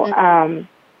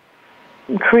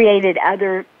 created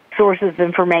other sources of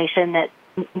information that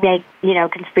make,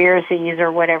 conspiracies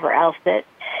or whatever else that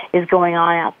is going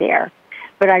on out there.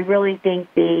 But I really think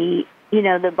the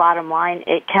bottom line,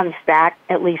 it comes back,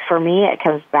 at least for me, it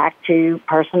comes back to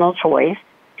personal choice.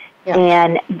 Yeah.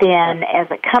 And then as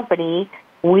a company,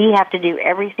 we have to do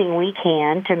everything we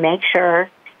can to make sure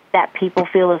that people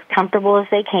feel as comfortable as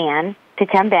they can to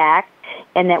come back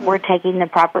and that we're taking the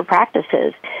proper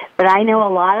practices. But I know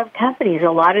a lot of companies, a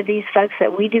lot of these folks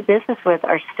that we do business with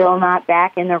are still not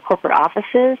back in their corporate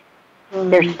offices. Mm-hmm.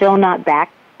 They're still not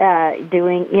back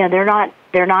doing, they're not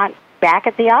back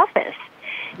at the office.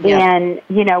 Yeah. And,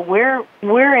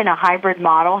 we're in a hybrid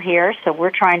model here, so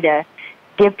we're trying to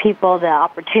give people the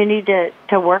opportunity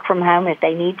to work from home if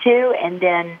they need to, and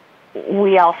then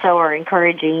we also are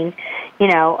encouraging,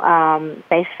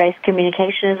 face-to-face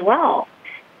communication as well.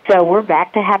 So we're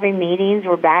back to having meetings.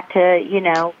 We're back to,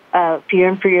 few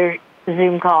and fewer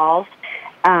Zoom calls,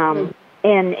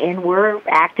 and we're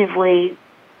actively,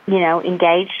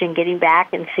 engaged in getting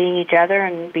back and seeing each other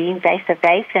and being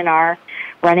face-to-face in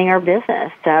running our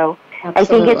business. So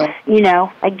absolutely. I think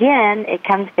it's, again, it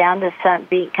comes down to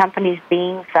companies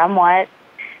being somewhat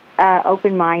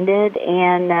open-minded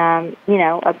and,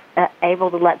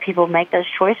 able to let people make those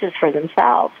choices for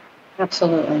themselves.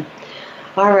 Absolutely.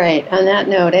 All right. On that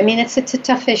note, it's a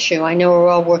tough issue. I know we're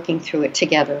all working through it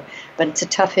together, but it's a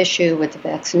tough issue with the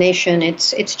vaccination.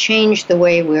 It's changed the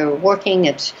way we're working.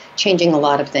 It's changing a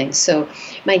lot of things. So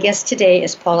my guest today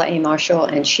is Paula A. Marshall,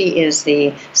 and she is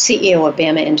the CEO of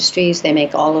Bama Industries. They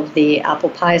make all of the apple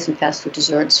pies and fast food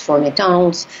desserts for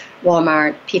McDonald's,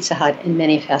 Walmart, Pizza Hut, and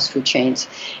many fast food chains.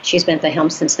 She's been at the helm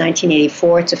since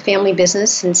 1984. It's a family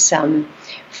business since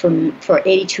for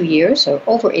 82 years, or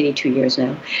over 82 years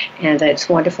now. And it's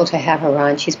wonderful to have her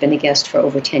on. She's been a guest for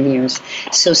over 10 years.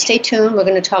 So stay tuned. We're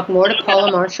going to talk more to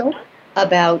Paula Marshall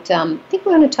about, I think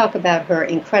we're going to talk about her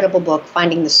incredible book,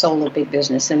 Finding the Soul of Big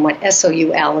Business, and what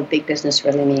SOUL of Big Business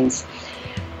really means.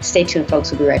 Stay tuned, folks.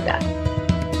 We'll be right back.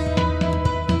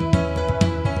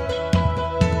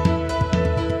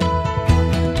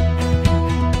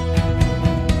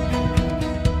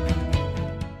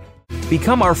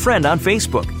 Become our friend on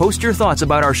Facebook. Post your thoughts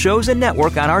about our shows and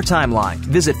network on our timeline.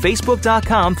 Visit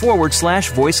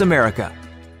Facebook.com/Voice America.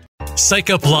 Psych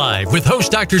Up Live with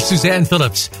host Dr. Suzanne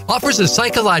Phillips offers a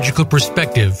psychological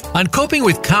perspective on coping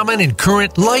with common and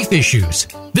current life issues.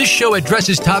 This show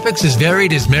addresses topics as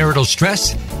varied as marital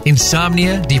stress,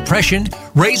 insomnia, depression,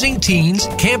 raising teens,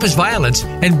 campus violence,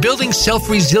 and building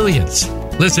self-resilience.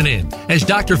 Listen in as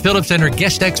Dr. Phillips and her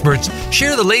guest experts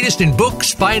share the latest in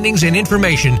books, findings, and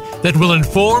information that will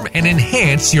inform and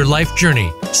enhance your life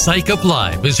journey. Psych Up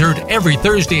Live is heard every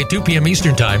Thursday at 2 p.m.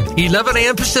 Eastern Time, 11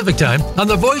 a.m. Pacific Time on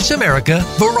the Voice America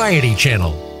Variety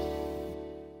Channel.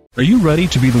 Are you ready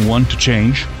to be the one to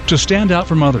change, to stand out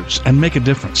from others, and make a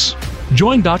difference?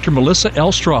 Join Dr. Melissa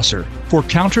L. Strasser for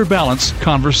Counterbalance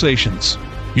Conversations.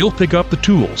 You'll pick up the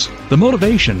tools, the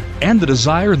motivation, and the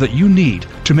desire that you need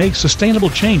to make sustainable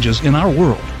changes in our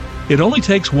world. It only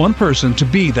takes one person to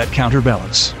be that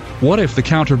counterbalance. What if the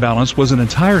counterbalance was an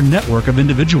entire network of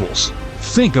individuals?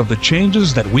 Think of the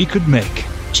changes that we could make.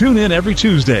 Tune in every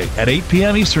Tuesday at 8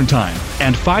 p.m. Eastern Time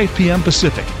and 5 p.m.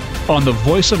 Pacific on the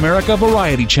Voice America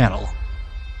Variety Channel.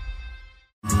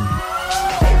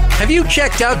 Have you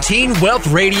checked out Teen Wealth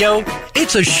Radio?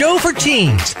 It's a show for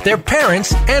teens, their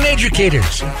parents, and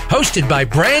educators. Hosted by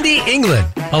Brandy England.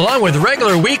 Along with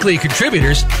regular weekly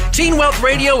contributors, Teen Wealth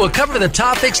Radio will cover the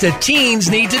topics that teens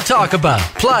need to talk about.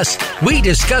 Plus, we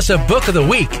discuss a book of the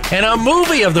week and a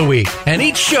movie of the week. And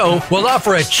each show will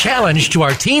offer a challenge to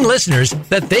our teen listeners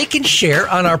that they can share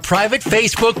on our private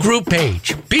Facebook group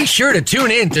page. Be sure to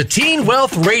tune in to Teen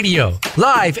Wealth Radio,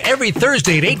 live every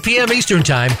Thursday at 8 p.m. Eastern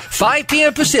Time, 5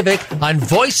 p.m. Pacific on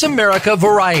Voice America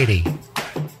Variety.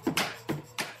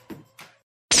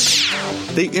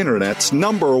 The Internet's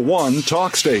number one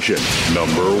talk station.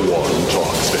 Number one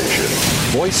talk station.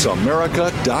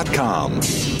 VoiceAmerica.com.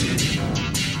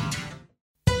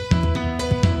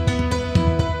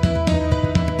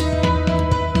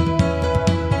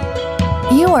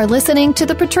 You are listening to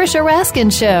The Patricia Raskin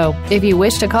Show. If you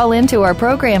wish to call into our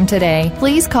program today,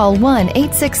 please call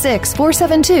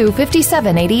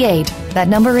 1-866-472-5788. That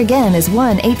number again is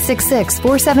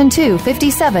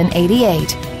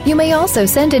 1-866-472-5788. You may also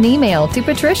send an email to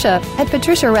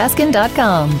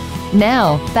patricia@patriciaraskin.com.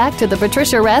 Now, back to The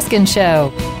Patricia Raskin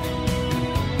Show.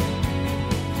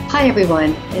 Hi,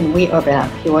 everyone, and we are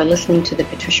back. You are listening to the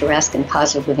Patricia Raskin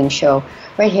Positive Living Show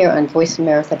right here on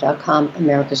VoiceAmerica.com,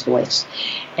 America's Voice.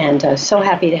 And so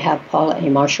happy to have Paula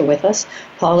Marshall with us.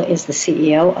 Paula is the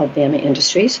CEO of Bama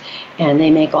Industries, and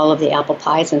they make all of the apple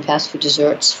pies and fast food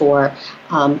desserts for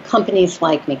companies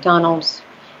like McDonald's,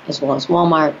 as well as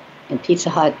Walmart and Pizza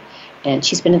Hut. And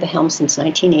she's been at the helm since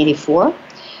 1984.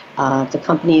 The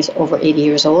company is over 80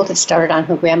 years old. It started on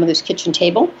her grandmother's kitchen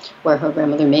table, where her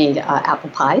grandmother made apple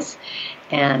pies.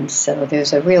 And so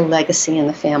there's a real legacy in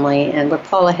the family. And what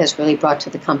Paula has really brought to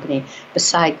the company,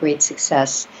 beside great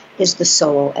success, is the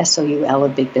soul, S-O-U-L,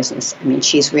 of big business. I mean,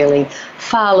 she's really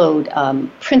followed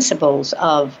principles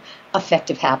of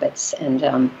effective habits.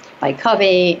 And by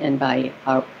Covey and by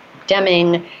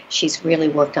Deming, she's really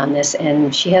worked on this.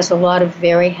 And she has a lot of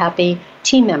very happy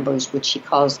team members, which she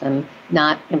calls them,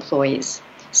 not employees.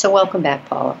 So welcome back,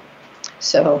 Paula.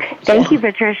 Thank you,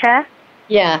 Patricia.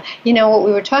 Yeah. You know, what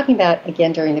we were talking about,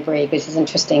 again, during the break, which is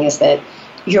interesting, is that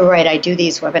you're right, I do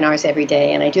these webinars every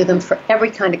day, and I do them for every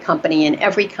kind of company and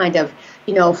every kind of,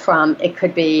 from, it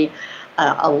could be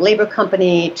a labor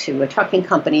company to a trucking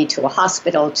company to a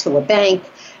hospital to a bank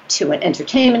to an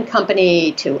entertainment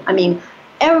company to,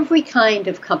 every kind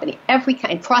of company, every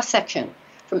kind, cross-section,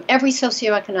 from every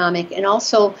socioeconomic, and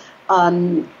also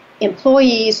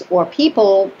employees or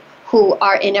people who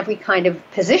are in every kind of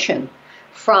position,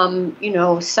 from,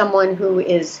 someone who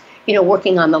is,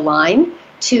 working on the line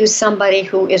to somebody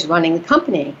who is running the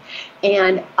company.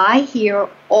 And I hear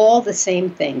all the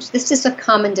same things. This is a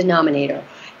common denominator.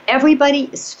 Everybody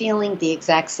is feeling the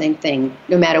exact same thing,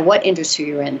 no matter what industry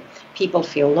you're in. People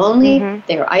feel lonely,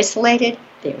 they're isolated,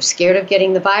 they're scared of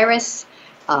getting the virus,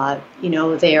 they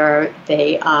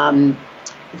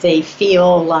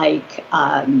feel like,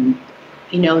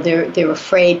 they're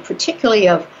afraid, particularly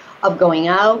of going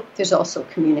out. There's also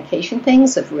communication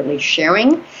things of really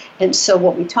sharing. And so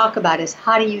what we talk about is,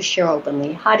 how do you share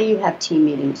openly? How do you have team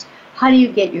meetings? How do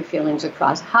you get your feelings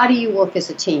across? How do you work as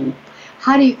a team?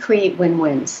 How do you create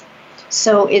win-wins?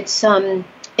 So it's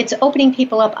opening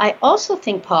people up. I also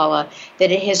think, Paula,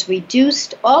 that it has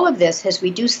reduced, all of this has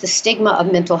reduced the stigma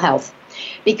of mental health.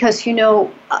 Because, a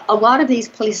lot of these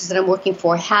places that I'm working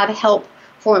for have help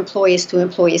for employees through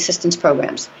employee assistance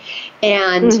programs.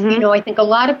 And, I think a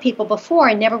lot of people before,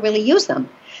 I never really used them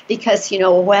because, I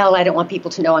don't want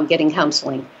people to know I'm getting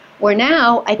counseling. Where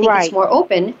now, I think it's more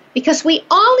open because we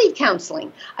all need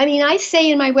counseling. I say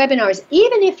in my webinars,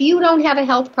 even if you don't have a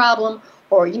health problem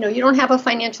or, you don't have a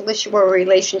financial issue or a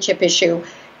relationship issue,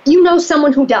 you know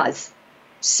someone who does.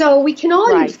 So we can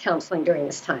all use counseling during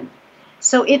this time.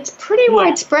 So it's pretty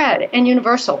widespread and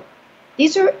universal.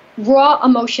 These are raw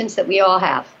emotions that we all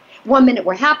have. 1 minute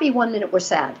we're happy, 1 minute we're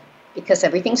sad, because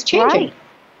everything's changing. Right.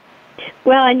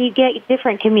 Well, and you get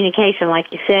different communication,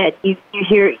 like you said. You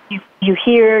hear,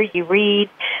 you read.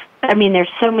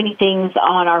 There's so many things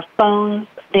on our phones.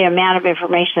 The amount of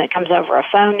information that comes over a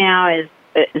phone now is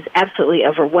absolutely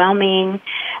overwhelming.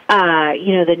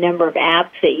 The number of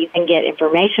apps that you can get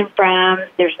information from.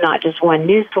 There's not just one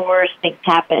news source. Things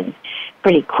happen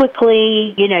pretty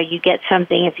quickly. You get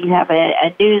something, if you have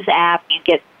a news app, you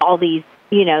get all these,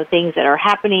 things that are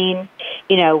happening,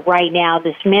 right now,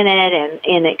 this minute,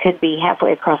 and it could be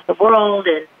halfway across the world.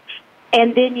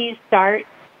 And then you start,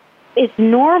 it's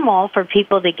normal for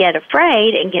people to get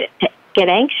afraid and get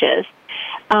anxious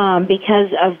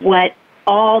because of what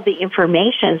all the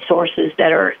information sources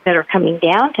that are coming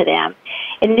down to them.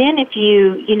 And then if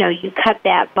you cut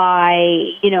that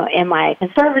by, am I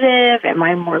conservative? Am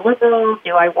I more liberal?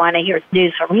 Do I want to hear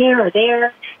news from here or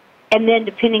there? And then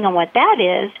depending on what that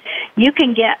is, you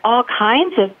can get all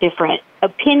kinds of different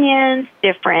opinions,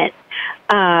 different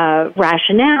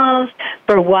rationales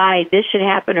for why this should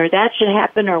happen or that should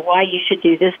happen or why you should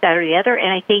do this, that, or the other.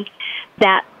 And I think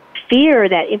that fear,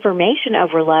 that information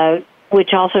overload,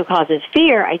 which also causes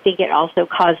fear, I think it also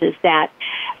causes that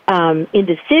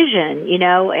indecision,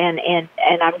 and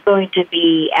I'm going to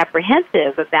be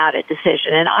apprehensive about a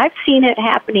decision. And I've seen it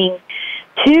happening,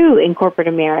 too, in corporate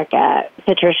America,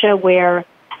 Patricia, where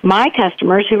my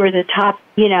customers, who are the top,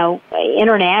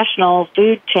 international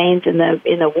food chains in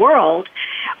the world,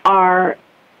 are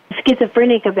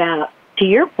schizophrenic about, to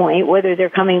your point, whether they're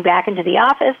coming back into the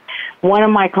office. One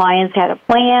of my clients had a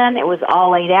plan. It was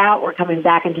all laid out. We're coming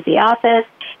back into the office.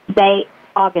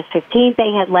 August 15th,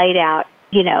 they had laid out,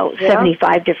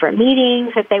 75 different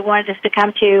meetings that they wanted us to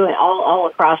come to, and all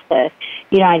across the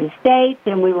United States.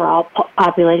 And we were all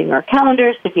populating our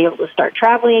calendars to be able to start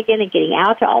traveling again and getting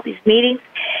out to all these meetings.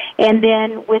 And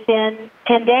then within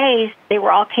 10 days, they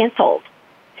were all canceled.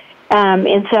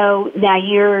 And so now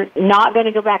you're not going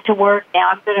to go back to work.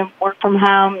 Now I'm going to work from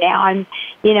home. Now I'm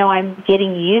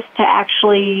getting used to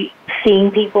actually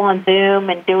seeing people on Zoom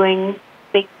and doing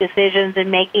big decisions and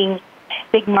making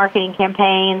big marketing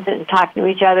campaigns and talking to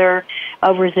each other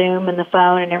over Zoom and the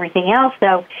phone and everything else.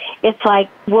 So it's like,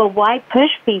 well, why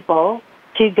push people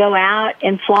to go out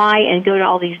and fly and go to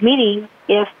all these meetings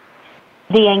if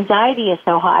the anxiety is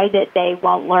so high that they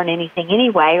won't learn anything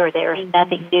anyway, or there's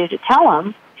nothing new to tell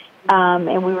them?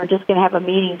 And we were just going to have a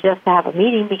meeting just to have a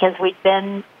meeting because we'd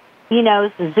been,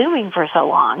 Zooming for so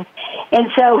long.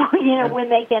 And so, when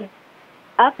they can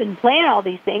up and plan all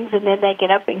these things and then they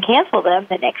get up and cancel them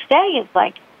the next day, it's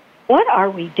like, what are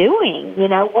we doing?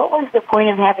 What was the point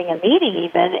of having a meeting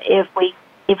even if we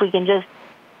can just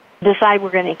decide we're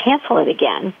going to cancel it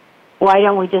again? Why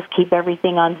don't we just keep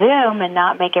everything on Zoom and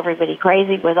not make everybody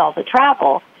crazy with all the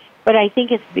travel? But I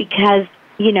think it's because,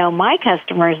 my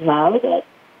customers know that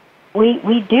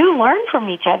we do learn from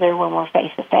each other when we're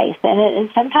face-to-face, and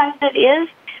sometimes it is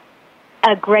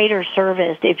a greater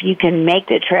service if you can make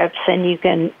the trips and you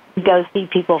can go see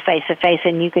people face-to-face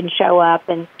and you can show up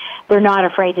and they're not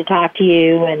afraid to talk to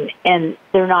you and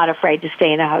they're not afraid to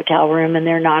stay in a hotel room and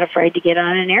they're not afraid to get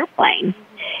on an airplane.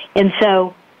 And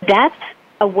so that's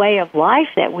a way of life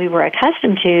that we were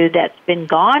accustomed to that's been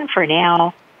gone for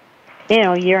now,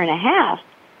 a year and a half.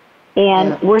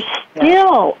 And we're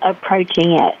still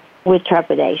approaching it with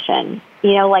trepidation.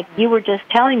 Like you were just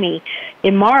telling me,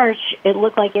 in March, it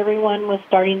looked like everyone was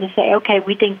starting to say, okay,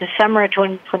 we think the summer of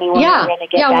 2021 we're going to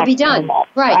get back we'll be to done. normal.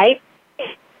 Right?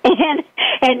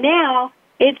 And now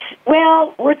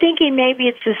we're thinking maybe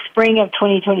it's the spring of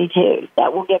 2022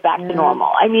 that we'll get back to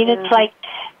normal. I mean, it's like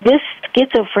this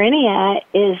schizophrenia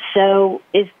is so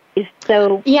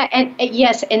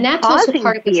and that's also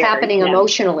part of what's happening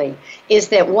emotionally, is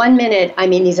that 1 minute,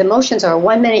 these emotions are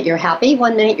 1 minute you're happy,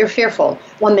 1 minute you're fearful,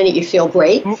 1 minute you feel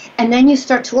great, and then you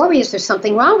start to worry, is there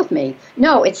something wrong with me?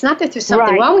 No, it's not that there's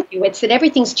something wrong with you, it's that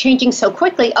everything's changing so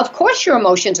quickly. Of course your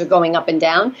emotions are going up and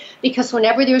down, because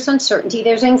whenever there's uncertainty,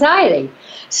 there's anxiety.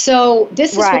 So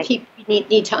this is what people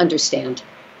need to understand.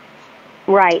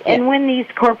 Right, and when these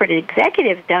corporate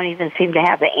executives don't even seem to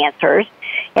have the answers,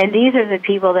 and these are the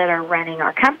people that are running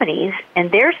our companies,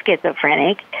 and they're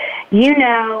schizophrenic,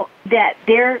 that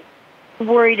they're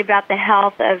worried about the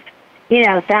health of,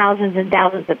 thousands and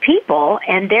thousands of people,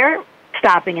 and they're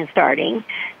stopping and starting.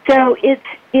 So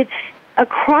it's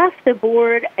across the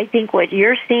board. I think what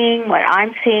you're seeing, what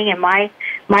I'm seeing in my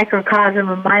microcosm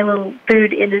of my little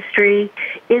food industry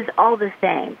is all the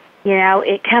same.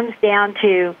 It comes down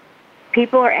to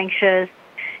people are anxious.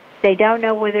 They don't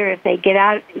know whether if they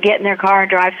get in their car and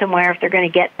drive somewhere, if they're going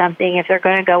to get something, if they're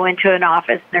going to go into an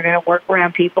office and they're going to work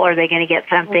around people, are they going to get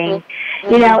something,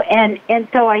 and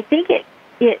so I think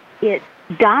it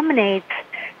dominates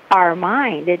our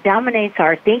mind. It dominates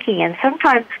our thinking. And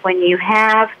sometimes when you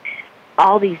have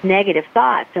all these negative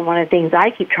thoughts, and one of the things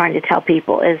I keep trying to tell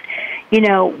people is,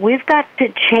 we've got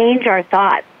to change our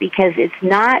thoughts, because this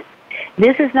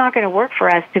is not going to work for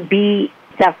us to be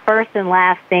the first and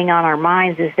last thing on our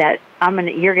minds is that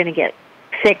you're going to get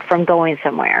sick from going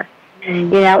somewhere.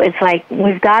 It's like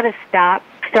we've got to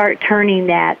start turning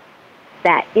that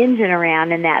engine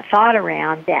around and that thought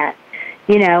around that,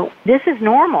 this is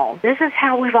normal. This is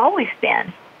how we've always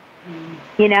been.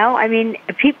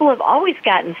 People have always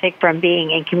gotten sick from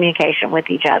being in communication with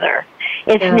each other.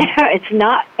 It's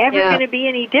not ever going to be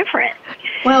any different.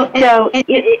 Well, go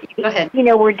ahead.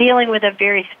 We're dealing with a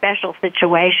very special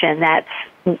situation that's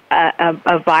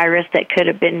a virus that could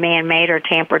have been man-made or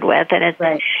tampered with, and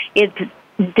it's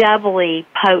doubly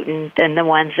potent than the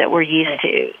ones that we're used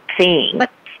to seeing. But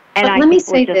I let me think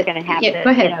say we're just going to have to. Go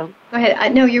ahead. Go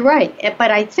ahead. No, you're right. But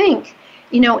I think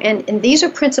And these are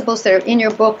principles that are in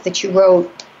your book that you wrote,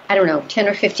 10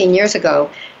 or 15 years ago.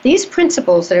 These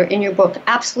principles that are in your book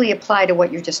absolutely apply to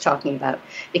what you're just talking about,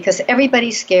 because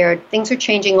everybody's scared. Things are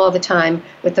changing all the time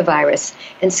with the virus.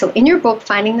 And so in your book,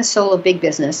 Finding the Soul of Big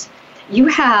Business,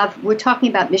 we're talking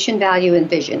about mission, value, and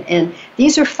vision. And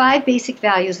these are 5 basic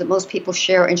values that most people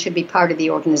share and should be part of the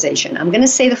organization. I'm going to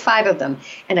say the 5 of them.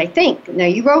 And I think, now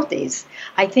you wrote these,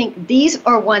 I think these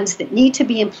are ones that need to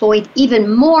be employed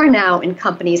even more now in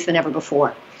companies than ever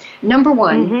before. Number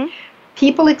 1,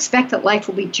 people expect that life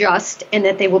will be just and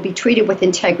that they will be treated with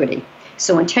integrity.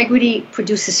 So integrity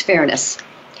produces fairness.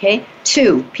 Okay.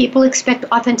 2, people expect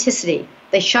authenticity.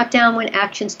 They shut down when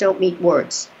actions don't meet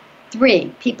words.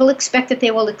 3, people expect that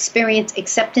they will experience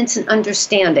acceptance and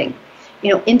understanding.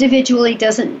 Individuality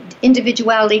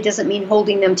doesn't mean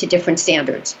holding them to different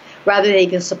standards. Rather, they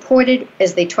feel supported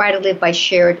as they try to live by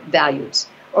shared values.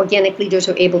 Organic leaders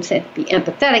are able to be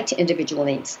empathetic to individual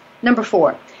needs. Number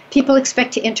 4, people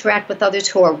expect to interact with others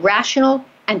who are rational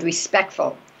and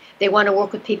respectful. They want to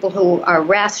work with people who are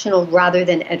rational rather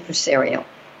than adversarial.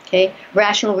 Okay?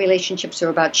 Rational relationships are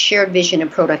about shared vision and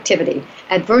productivity.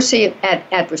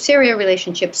 Adversarial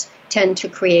relationships tend to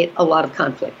create a lot of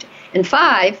conflict. And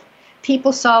 5,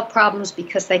 people solve problems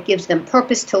because that gives them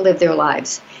purpose to live their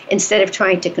lives. Instead of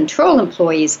trying to control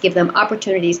employees, give them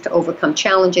opportunities to overcome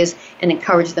challenges and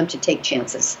encourage them to take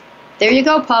chances. There you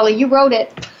go, Paula. You wrote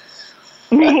it.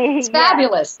 It's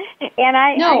fabulous. And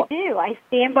I do. I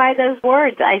stand by those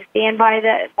words. I stand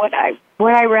by what I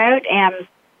wrote and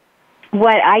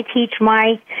what I teach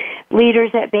my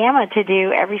leaders at Bama to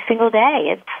do every single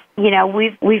day.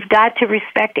 It's, we've got to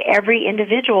respect every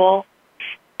individual,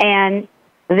 and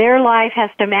their life has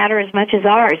to matter as much as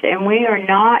ours. And we are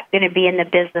not going to be in the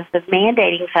business of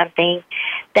mandating something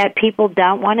that people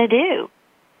don't want to do.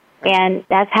 And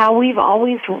that's how we've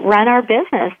always run our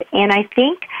business. And I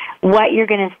think what you're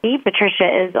going to see,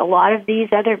 Patricia, is a lot of these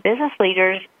other business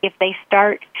leaders, if they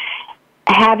start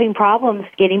having problems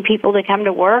getting people to come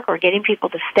to work or getting people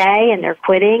to stay, and they're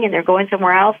quitting and they're going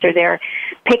somewhere else, or they're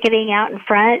picketing out in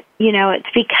front, it's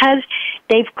because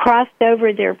they've crossed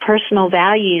over their personal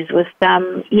values with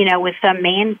some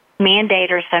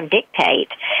mandate or some dictate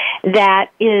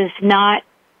that is not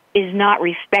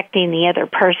respecting the other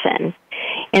person.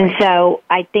 And so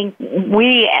I think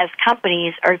we as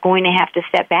companies are going to have to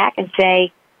step back and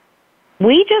say,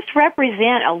 we just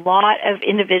represent a lot of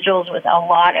individuals with a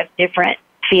lot of different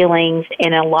feelings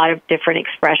and a lot of different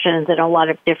expressions and a lot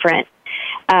of different,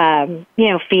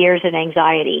 fears and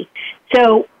anxiety.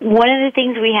 So one of the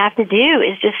things we have to do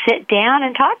is just sit down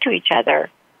and talk to each other,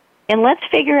 and let's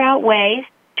figure out ways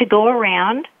to go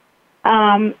around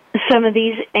some of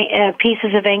these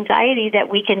pieces of anxiety that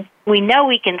we know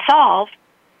we can solve.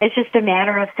 It's just a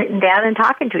matter of sitting down and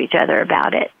talking to each other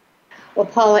about it. Well,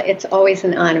 Paula, it's always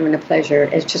an honor and a pleasure.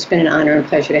 It's just been an honor and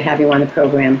pleasure to have you on the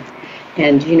program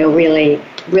and, really,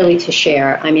 really to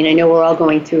share. I mean, I know we're all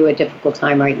going through a difficult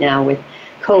time right now with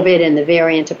COVID and the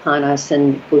variant upon us,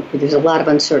 and there's a lot of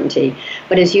uncertainty.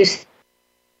 But as you said,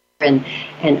 and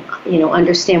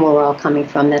understand where we're all coming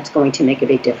from, that's going to make a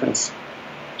big difference,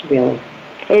 really.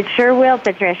 It sure will,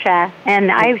 Patricia.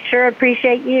 And I sure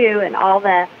appreciate you and all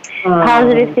the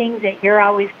positive things that you're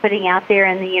always putting out there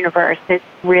in the universe. It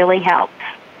really helps.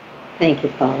 Thank you,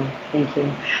 Paula. Thank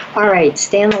you. All right,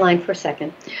 stay on the line for a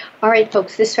second. All right,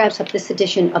 folks, this wraps up this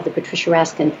edition of the Patricia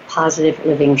Raskin Positive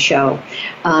Living Show.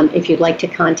 If you'd like to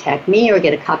contact me or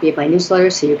get a copy of my newsletter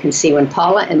so you can see when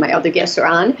Paula and my other guests are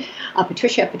on,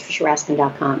 Patricia at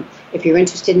patriciaraskin.com. If you're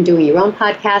interested in doing your own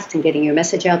podcast and getting your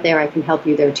message out there, I can help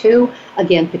you there too.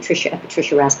 Again, Patricia at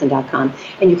patriciaraskin.com.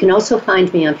 And you can also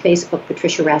find me on Facebook,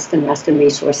 Patricia Raskin, Raskin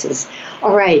Resources.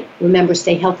 All right, remember,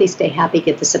 stay healthy, stay happy,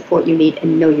 get the support you need,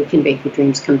 and know you can make your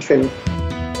dreams come true.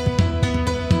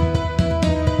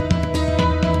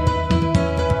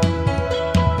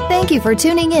 Thank you for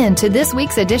tuning in to this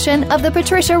week's edition of The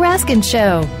Patricia Raskin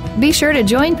Show. Be sure to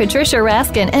join Patricia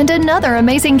Raskin and another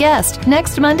amazing guest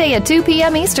next Monday at 2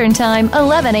 p.m. Eastern Time,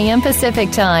 11 a.m. Pacific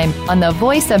Time on the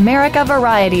Voice America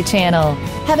Variety Channel.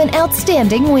 Have an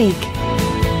outstanding week.